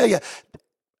want to tell you,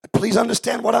 please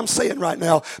understand what I'm saying right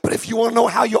now. But if you want to know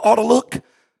how you ought to look,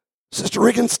 Sister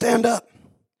Riggin, stand up.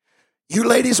 You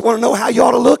ladies want to know how you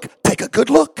ought to look? Take a good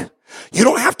look. You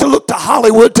don't have to look to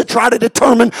Hollywood to try to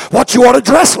determine what you ought to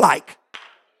dress like.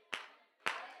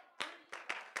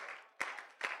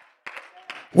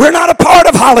 We're not a part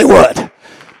of Hollywood.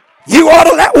 You ought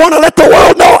to want to let the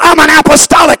world know I'm an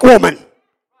apostolic woman.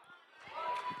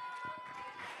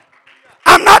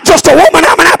 I'm not just a woman,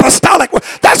 I'm an apostolic woman.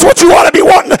 That's what you ought to be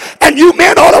wanting. And you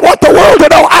men ought to want the world to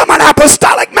know I'm an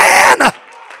apostolic man.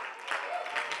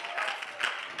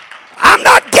 I'm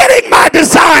not getting my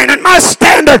design and my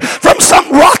standard from some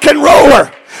rock and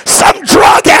roller, some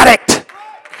drug addict,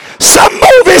 some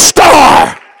movie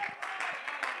star.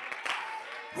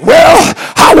 Well,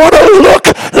 I want to look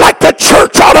like the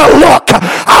church ought to look.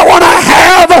 I want to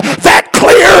have that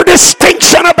clear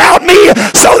distinction about me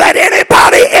so that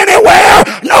anybody, anywhere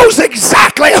knows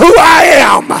exactly who I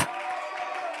am.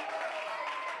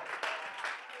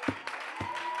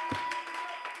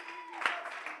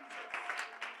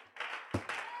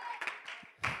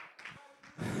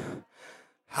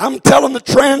 I'm telling the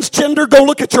transgender, go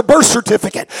look at your birth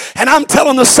certificate. And I'm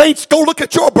telling the saints, go look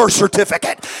at your birth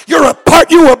certificate. You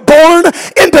were born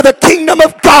into the kingdom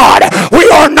of God. We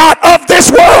are not of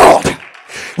this world.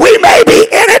 We may be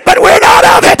in it, but we're not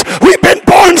of it. We've been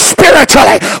born spirit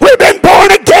spiritually. We've been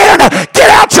born again. Get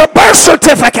out your birth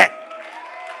certificate.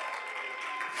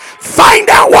 Find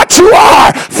out what you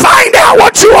are. Find out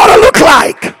what you ought to look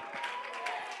like.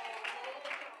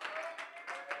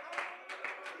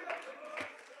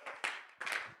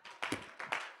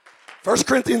 First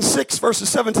Corinthians 6, verses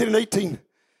 17 and 18.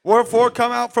 Wherefore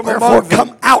come out from Wherefore among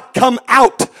them, come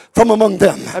out from among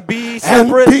them, and be ye and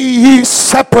separate, be ye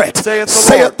separate,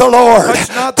 saith the Lord.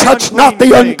 Touch not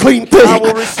the unclean thing,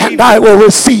 and I will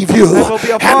receive you,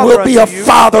 and will be a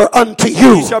father unto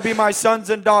you. Ye shall be my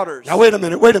sons and daughters. Now wait a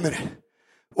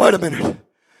minute.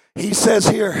 He says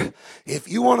here, if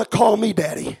you want to call me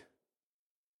daddy,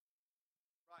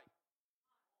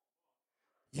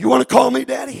 you want to call me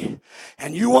daddy,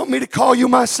 and you want me to call you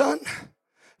my son,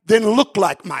 then look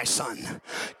like my son.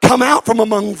 Come out from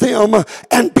among them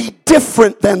and be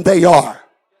different than they are.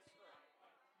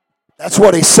 That's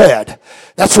what he said.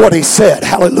 That's what he said.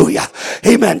 Hallelujah.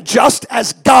 Amen. Just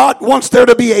as God wants there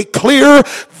to be a clear,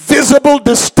 visible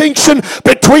distinction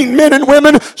between men and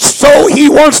women, so he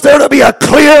wants there to be a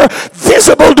clear,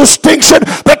 visible distinction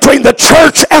between the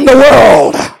church and the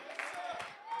world.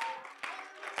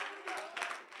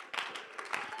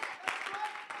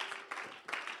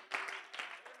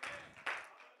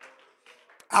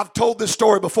 I've told this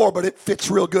story before, but it fits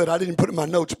real good. I didn't put it in my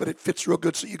notes, but it fits real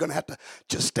good, so you're going to have to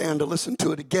just stand to listen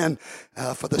to it again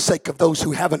for the sake of those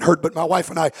who haven't heard. But my wife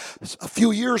and I, a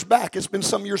few years back, it's been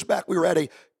some years back, we were at a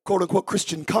quote-unquote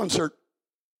Christian concert,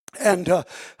 and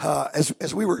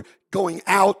as we were going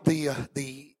out,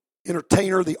 the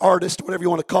entertainer, the artist, whatever you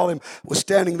want to call him, was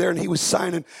standing there, and he was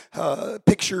signing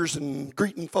pictures and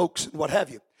greeting folks and what have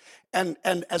you. And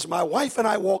as my wife and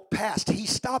I walked past, he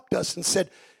stopped us and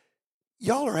said,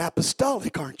 "Y'all are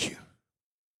apostolic, aren't you?"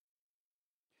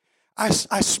 I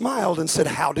smiled and said,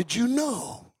 "How did you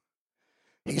know?"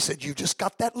 He said, "You just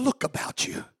got that look about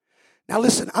you." Now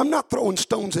listen, I'm not throwing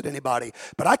stones at anybody,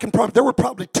 but I can promise there were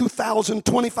probably 2,000,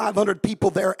 2,500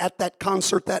 people there at that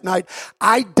concert that night.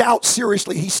 I doubt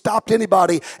seriously he stopped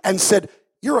anybody and said,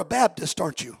 "You're a Baptist,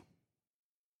 aren't you?"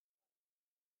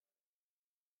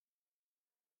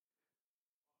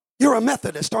 "You're a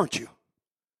Methodist, aren't you?"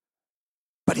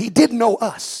 But he did know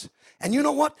us. And you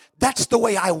know what? That's the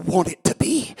way I want it to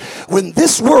be. When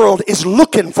this world is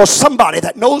looking for somebody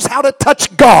that knows how to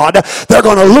touch God, they're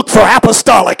going to look for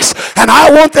apostolics. And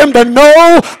I want them to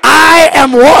know I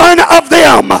am one of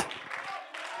them.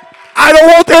 I don't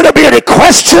want there to be any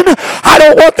question. I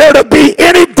don't want there to be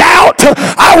any doubt.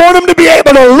 I want them to be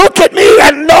able to look at me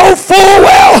and know full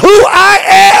well who I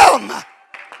am.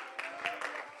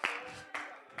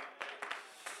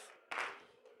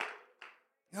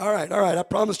 All right. I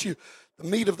promised you the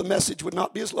meat of the message would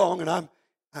not be as long, and I'm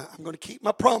going to keep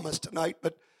my promise tonight,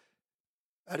 but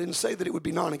I didn't say that it would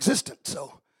be non-existent,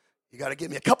 so you got to give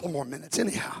me a couple more minutes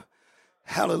anyhow.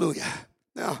 Hallelujah.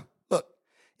 Now, look,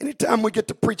 anytime we get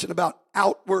to preaching about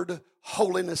outward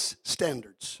holiness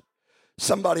standards,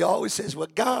 somebody always says, "Well,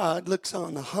 God looks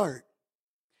on the heart."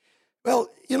 Well,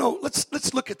 you know,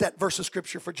 let's look at that verse of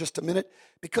Scripture for just a minute,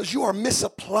 because you are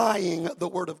misapplying the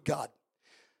Word of God.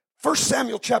 1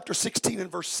 Samuel chapter 16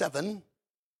 and verse 7.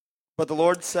 But the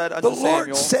Lord said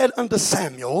unto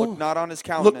Samuel, Look not on his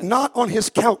countenance. Look not on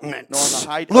his countenance. Nor on the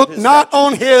height Look of his not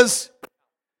stature.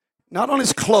 not on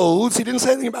his clothes. He didn't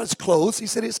say anything about his clothes. He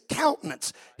said his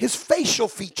countenance, his facial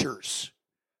features.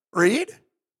 Read.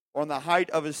 Or on the height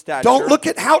of his stature. Don't look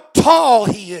at how tall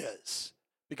he is.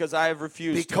 Because I have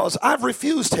refused Because him. I've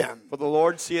refused him. For the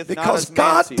Lord seeth not Because as man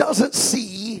God seeth. doesn't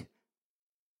see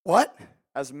what?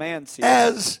 As man seeth.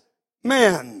 As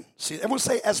man seeth. Everyone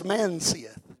say, as man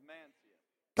seeth.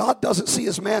 God doesn't see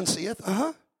as man seeth.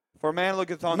 For man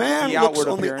looketh on Man the looks outward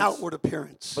on appearance. the outward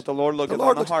appearance. But the Lord looketh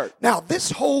on the heart. Now,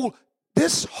 this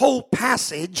whole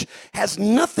passage has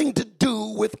nothing to do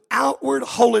with outward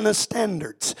holiness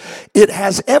standards. It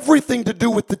has everything to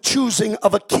do with the choosing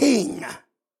of a king.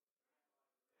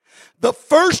 The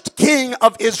first king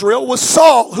of Israel was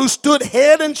Saul, who stood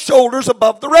head and shoulders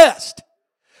above the rest.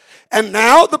 And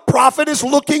now the prophet is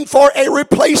looking for a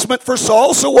replacement for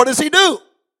Saul, so what does he do?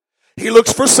 He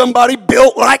looks for somebody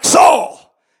built like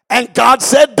Saul. And God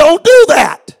said, don't do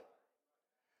that.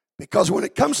 Because when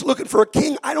it comes to looking for a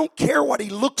king, I don't care what he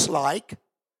looks like.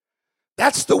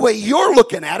 That's the way you're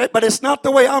looking at it, but it's not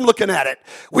the way I'm looking at it.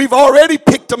 We've already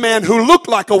picked a man who looked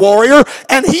like a warrior,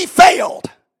 and he failed.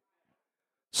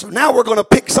 So now we're going to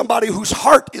pick somebody whose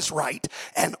heart is right,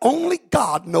 and only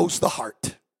God knows the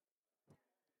heart.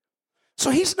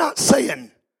 So he's not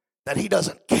saying that he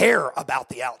doesn't care about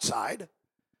the outside.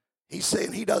 He's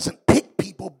saying he doesn't pick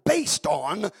people based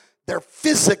on their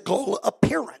physical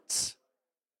appearance.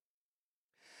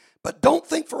 But don't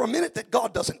think for a minute that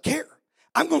God doesn't care.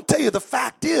 I'm going to tell you the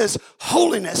fact is,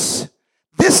 holiness,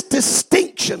 this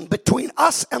distinction between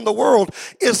us and the world,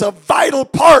 is a vital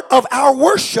part of our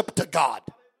worship to God.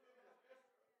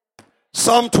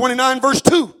 Psalm 29 verse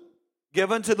 2.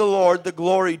 Give unto the Lord the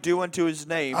glory due unto his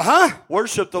name.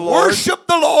 Worship the Lord. Worship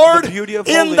the Lord in the beauty of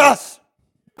in holiness. the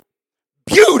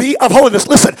beauty of holiness.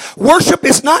 Listen, worship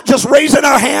is not just raising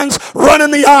our hands,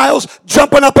 running the aisles,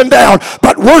 jumping up and down.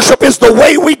 But worship is the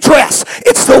way we dress.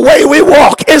 It's the way we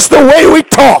walk. It's the way we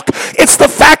talk. It's the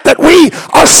fact that we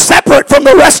are separate from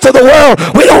the rest of the world.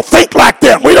 We don't think like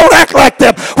them. We don't act like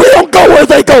them. We don't go where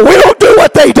they go. We don't do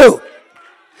what they do.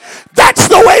 That's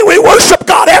the way we worship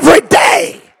God every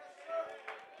day.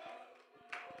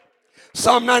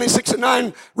 Psalm 96 and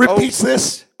 9 repeats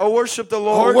this. Oh, worship the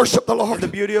Lord. Oh, worship the Lord. In the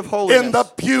beauty of holiness. In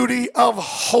the beauty of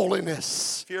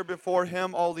holiness. Fear before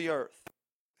him all the earth.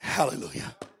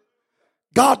 Hallelujah.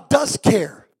 God does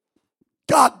care.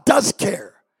 God does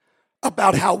care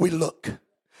about how we look.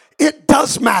 It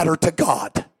does matter to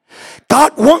God.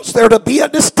 God wants there to be a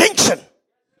distinction.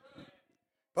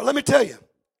 But let me tell you,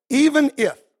 even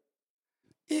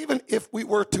if we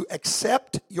were to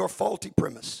accept your faulty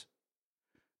premise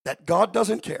that God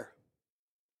doesn't care,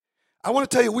 I want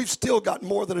to tell you, we've still got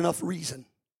more than enough reason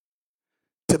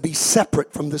to be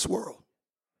separate from this world.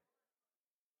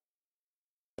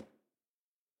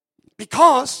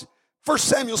 Because 1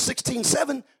 Samuel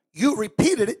 16:7, you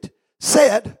repeated it,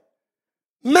 said,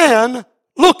 man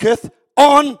looketh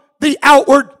on the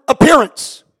outward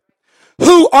appearance.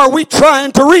 Who are we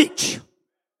trying to reach?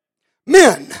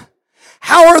 Men.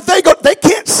 How are they going? They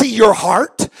can't see your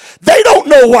heart. They don't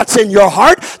know what's in your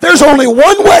heart. There's only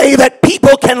one way that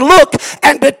people can look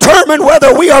and determine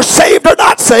whether we are saved or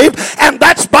not saved, and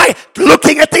that's by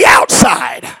looking at the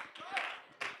outside.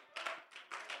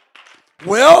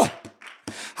 Well,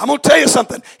 I'm going to tell you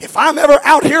something. If I'm ever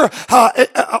out here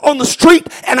on the street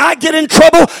and I get in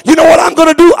trouble, you know what I'm going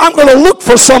to do? I'm going to look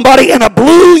for somebody in a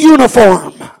blue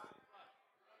uniform.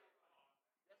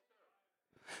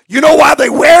 You know why they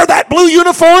wear that blue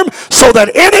uniform? So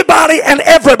that anybody and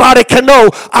everybody can know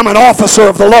I'm an officer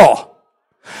of the law.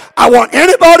 I want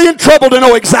anybody in trouble to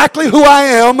know exactly who I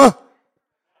am.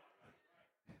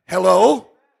 Hello?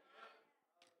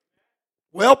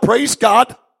 Well, praise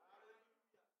God.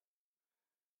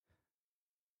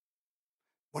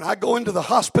 When I go into the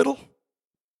hospital,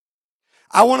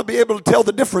 I want to be able to tell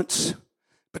the difference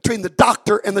between the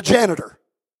doctor and the janitor.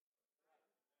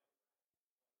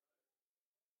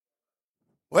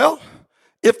 Well,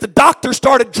 if the doctor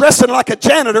started dressing like a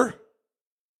janitor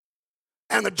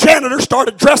and the janitor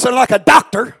started dressing like a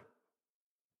doctor,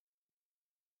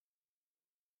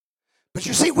 but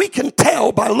you see, we can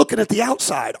tell by looking at the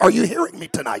outside. Are you hearing me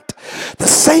tonight? The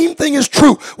same thing is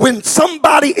true when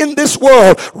somebody in this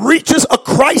world reaches a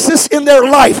crisis in their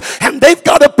life and they've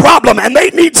got a problem and they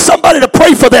need somebody to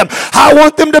pray for them. I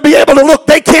want them to be able to look.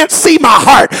 They can't see my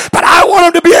heart, but I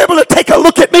want them to be able to take a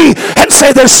look at me and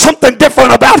say there's something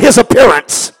different about his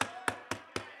appearance.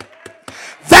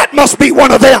 That must be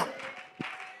one of them.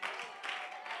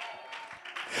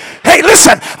 Hey,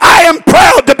 listen, I am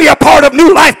proud to be a part of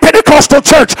New Life Pentecostal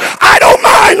Church. I don't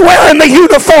mind wearing the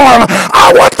uniform.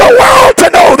 I want the world to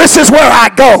know this is where I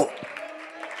go.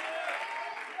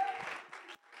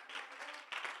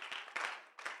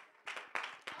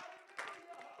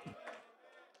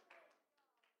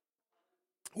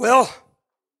 Well,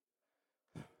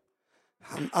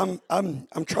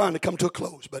 I'm trying to come to a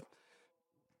close, but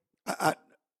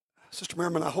Sister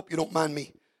Merriman, I hope you don't mind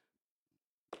me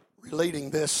relating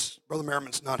this. Brother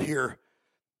Merriman's not here,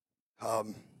 or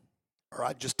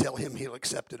I'd just tell him he'll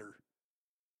accept it or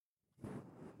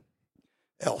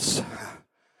else.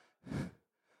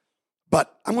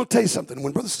 But I'm going to tell you something.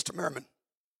 When Brother and Sister Merriman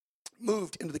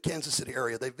moved into the Kansas City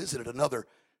area, they visited another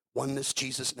Oneness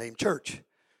Jesus Name church,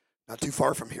 not too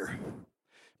far from here.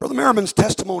 Brother Merriman's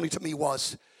testimony to me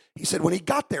was, he said when he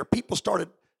got there, people started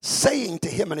saying to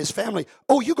him and his family,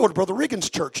 oh, you go to Brother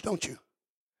Riggins' church, don't you?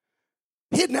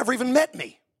 He had never even met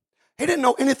me. He didn't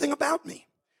know anything about me.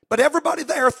 But everybody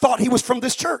there thought he was from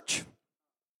this church.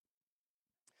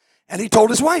 And he told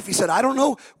his wife, he said, I don't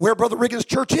know where Brother Riggins'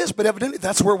 church is, but evidently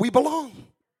that's where we belong.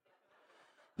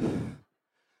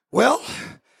 Well,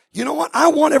 you know what? I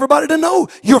want everybody to know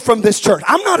you're from this church.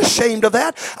 I'm not ashamed of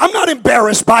that. I'm not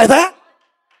embarrassed by that.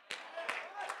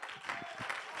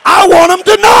 I want them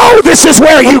to know this is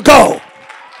where you go.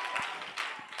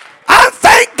 I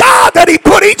thank God that he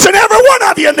put each and every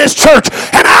one of you in this church.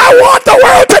 And I want the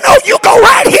world to know you go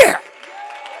right here.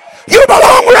 You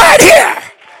belong right here.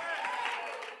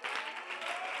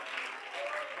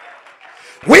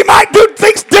 We might do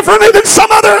things differently than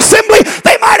some other assemblies.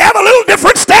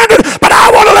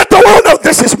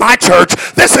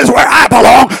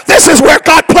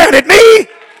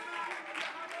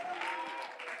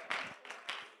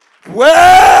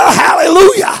 Well,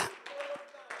 hallelujah.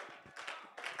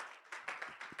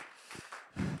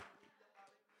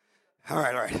 All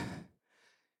right.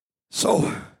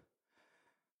 So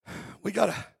we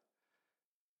gotta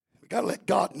let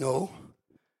God know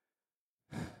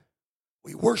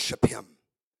we worship Him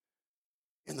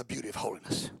in the beauty of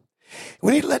holiness.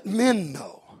 We need to let men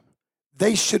know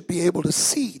they should be able to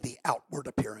see the outward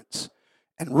appearance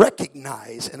and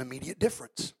recognize an immediate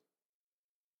difference.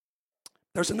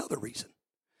 There's another reason.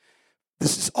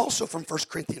 This is also from 1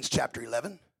 Corinthians chapter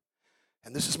 11.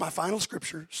 And this is my final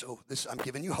scripture, so I'm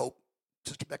giving you hope.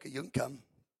 Sister Becca, you can come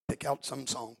pick out some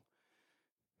song.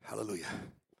 Hallelujah.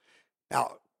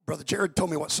 Now, Brother Jared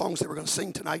told me what songs they were going to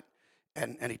sing tonight,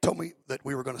 and he told me that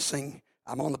we were going to sing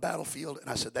I'm on the battlefield, and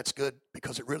I said, that's good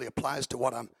because it really applies to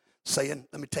what I'm saying.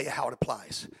 Let me tell you how it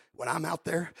applies. When I'm out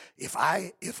there, if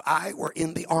I were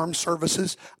in the armed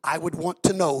services, I would want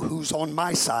to know who's on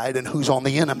my side and who's on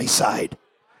the enemy side.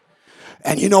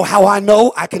 And you know how I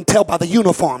know? I can tell by the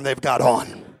uniform they've got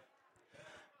on.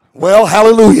 Well,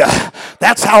 hallelujah.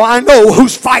 That's how I know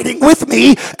who's fighting with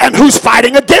me and who's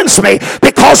fighting against me,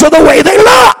 because of the way they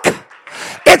look.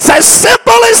 It's as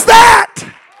simple as that.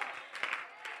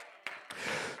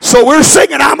 So we're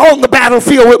singing, I'm on the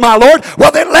battlefield with my Lord.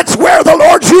 Well, then let's wear the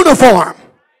Lord's uniform.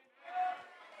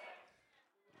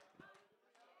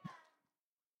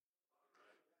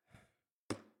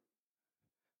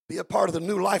 Be a part of the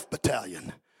New Life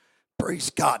Battalion.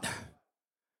 Praise God.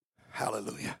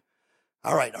 Hallelujah.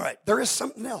 All right. There is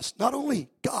something else. Not only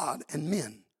God and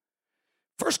men.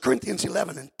 1 Corinthians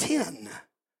 11 and 10.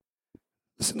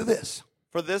 Listen to this.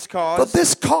 For this cause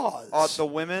ought the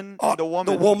woman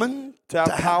to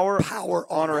have power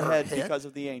on her head because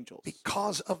of the angels.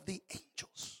 Because of the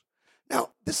angels.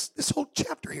 Now, this whole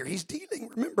chapter here, he's dealing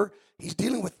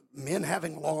with men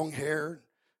having long hair.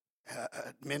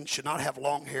 Men should not have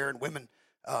long hair, and women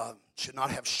should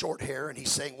not have short hair. And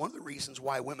he's saying one of the reasons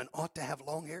why women ought to have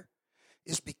long hair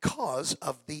is because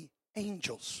of the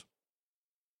angels.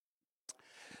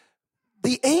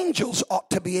 The angels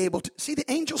ought to be able to see.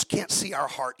 The angels can't see our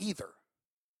heart either.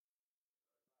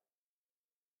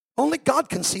 Only God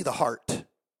can see the heart.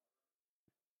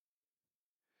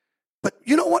 But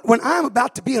you know what? When I'm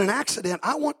about to be in an accident,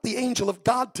 I want the angel of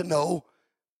God to know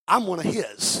I'm one of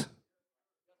His.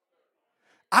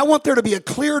 I want there to be a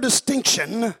clear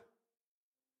distinction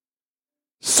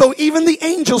so even the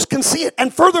angels can see it.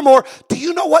 And furthermore, do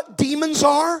you know what demons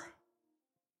are?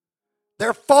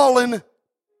 They're fallen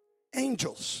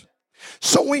angels.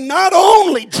 So we not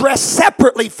only dress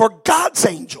separately for God's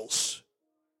angels,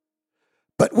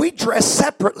 but we dress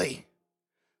separately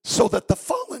so that the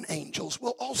fallen angels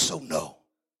will also know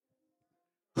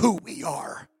who we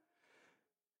are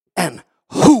and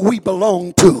who we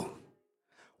belong to.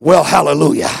 Well,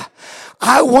 hallelujah.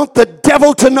 I want the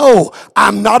devil to know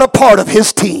I'm not a part of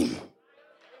his team.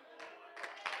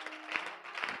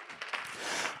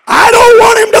 I don't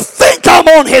want him to think I'm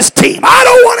on his team. I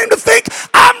don't want him to think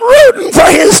I'm rooting for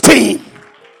his team.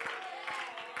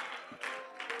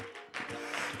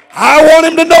 I want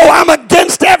him to know I'm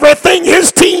against everything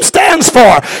his team stands for.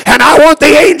 And I want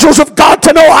the angels of God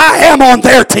to know I am on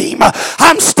their team.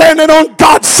 I'm standing on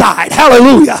God's side.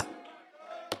 Hallelujah.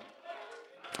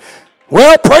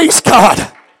 Well, praise God.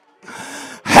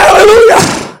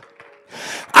 Hallelujah.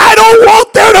 I don't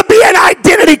want there to be an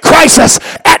identity crisis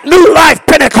at New Life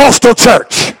Pentecostal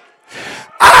Church.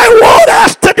 I want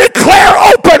us to declare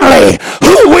openly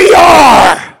who we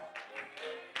are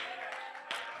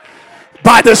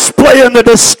by displaying the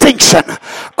distinction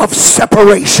of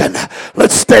separation.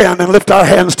 Let's stand and lift our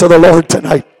hands to the Lord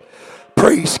tonight.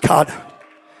 Praise God.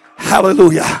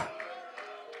 Hallelujah.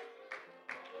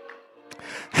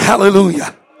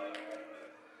 Hallelujah.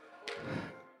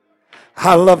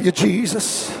 I love you,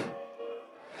 Jesus.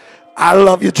 I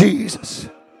love you, Jesus.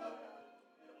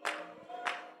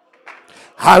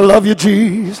 I love you,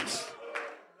 Jesus.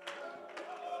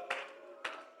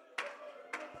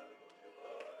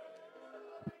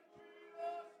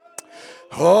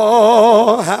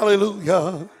 Oh,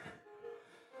 hallelujah.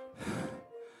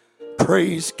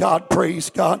 Praise God, praise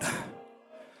God.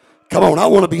 Come on, I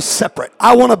want to be separate.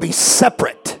 I want to be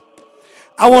separate.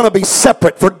 I want to be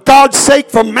separate for God's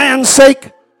sake, for man's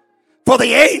sake, for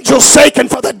the angel's sake, and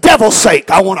for the devil's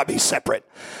sake. I want to be separate.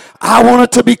 I want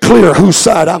it to be clear whose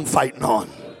side I'm fighting on.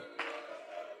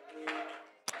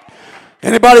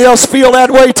 Anybody else feel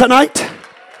that way tonight?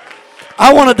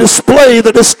 I want to display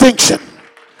the distinction.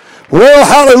 Well,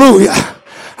 hallelujah.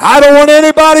 I don't want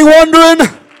anybody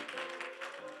wondering.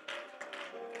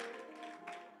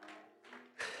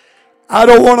 I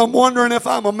don't want them wondering if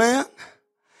I'm a man.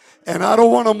 And I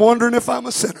don't want them wondering if I'm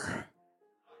a sinner.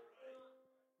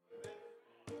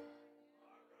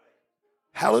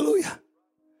 Hallelujah.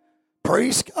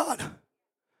 Praise God.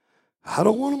 I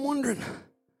don't want them wondering.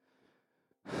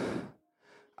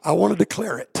 I want to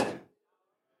declare it.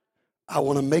 I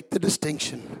want to make the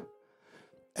distinction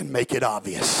and make it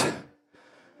obvious.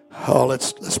 Oh,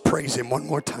 let's praise him one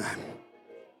more time.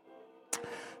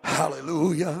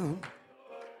 Hallelujah.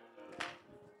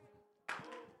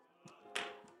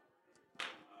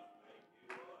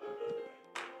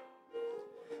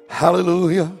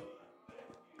 Hallelujah.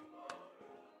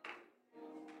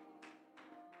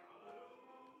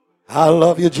 I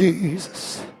love you,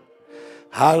 Jesus.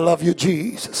 I love you,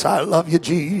 Jesus. I love you,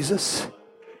 Jesus.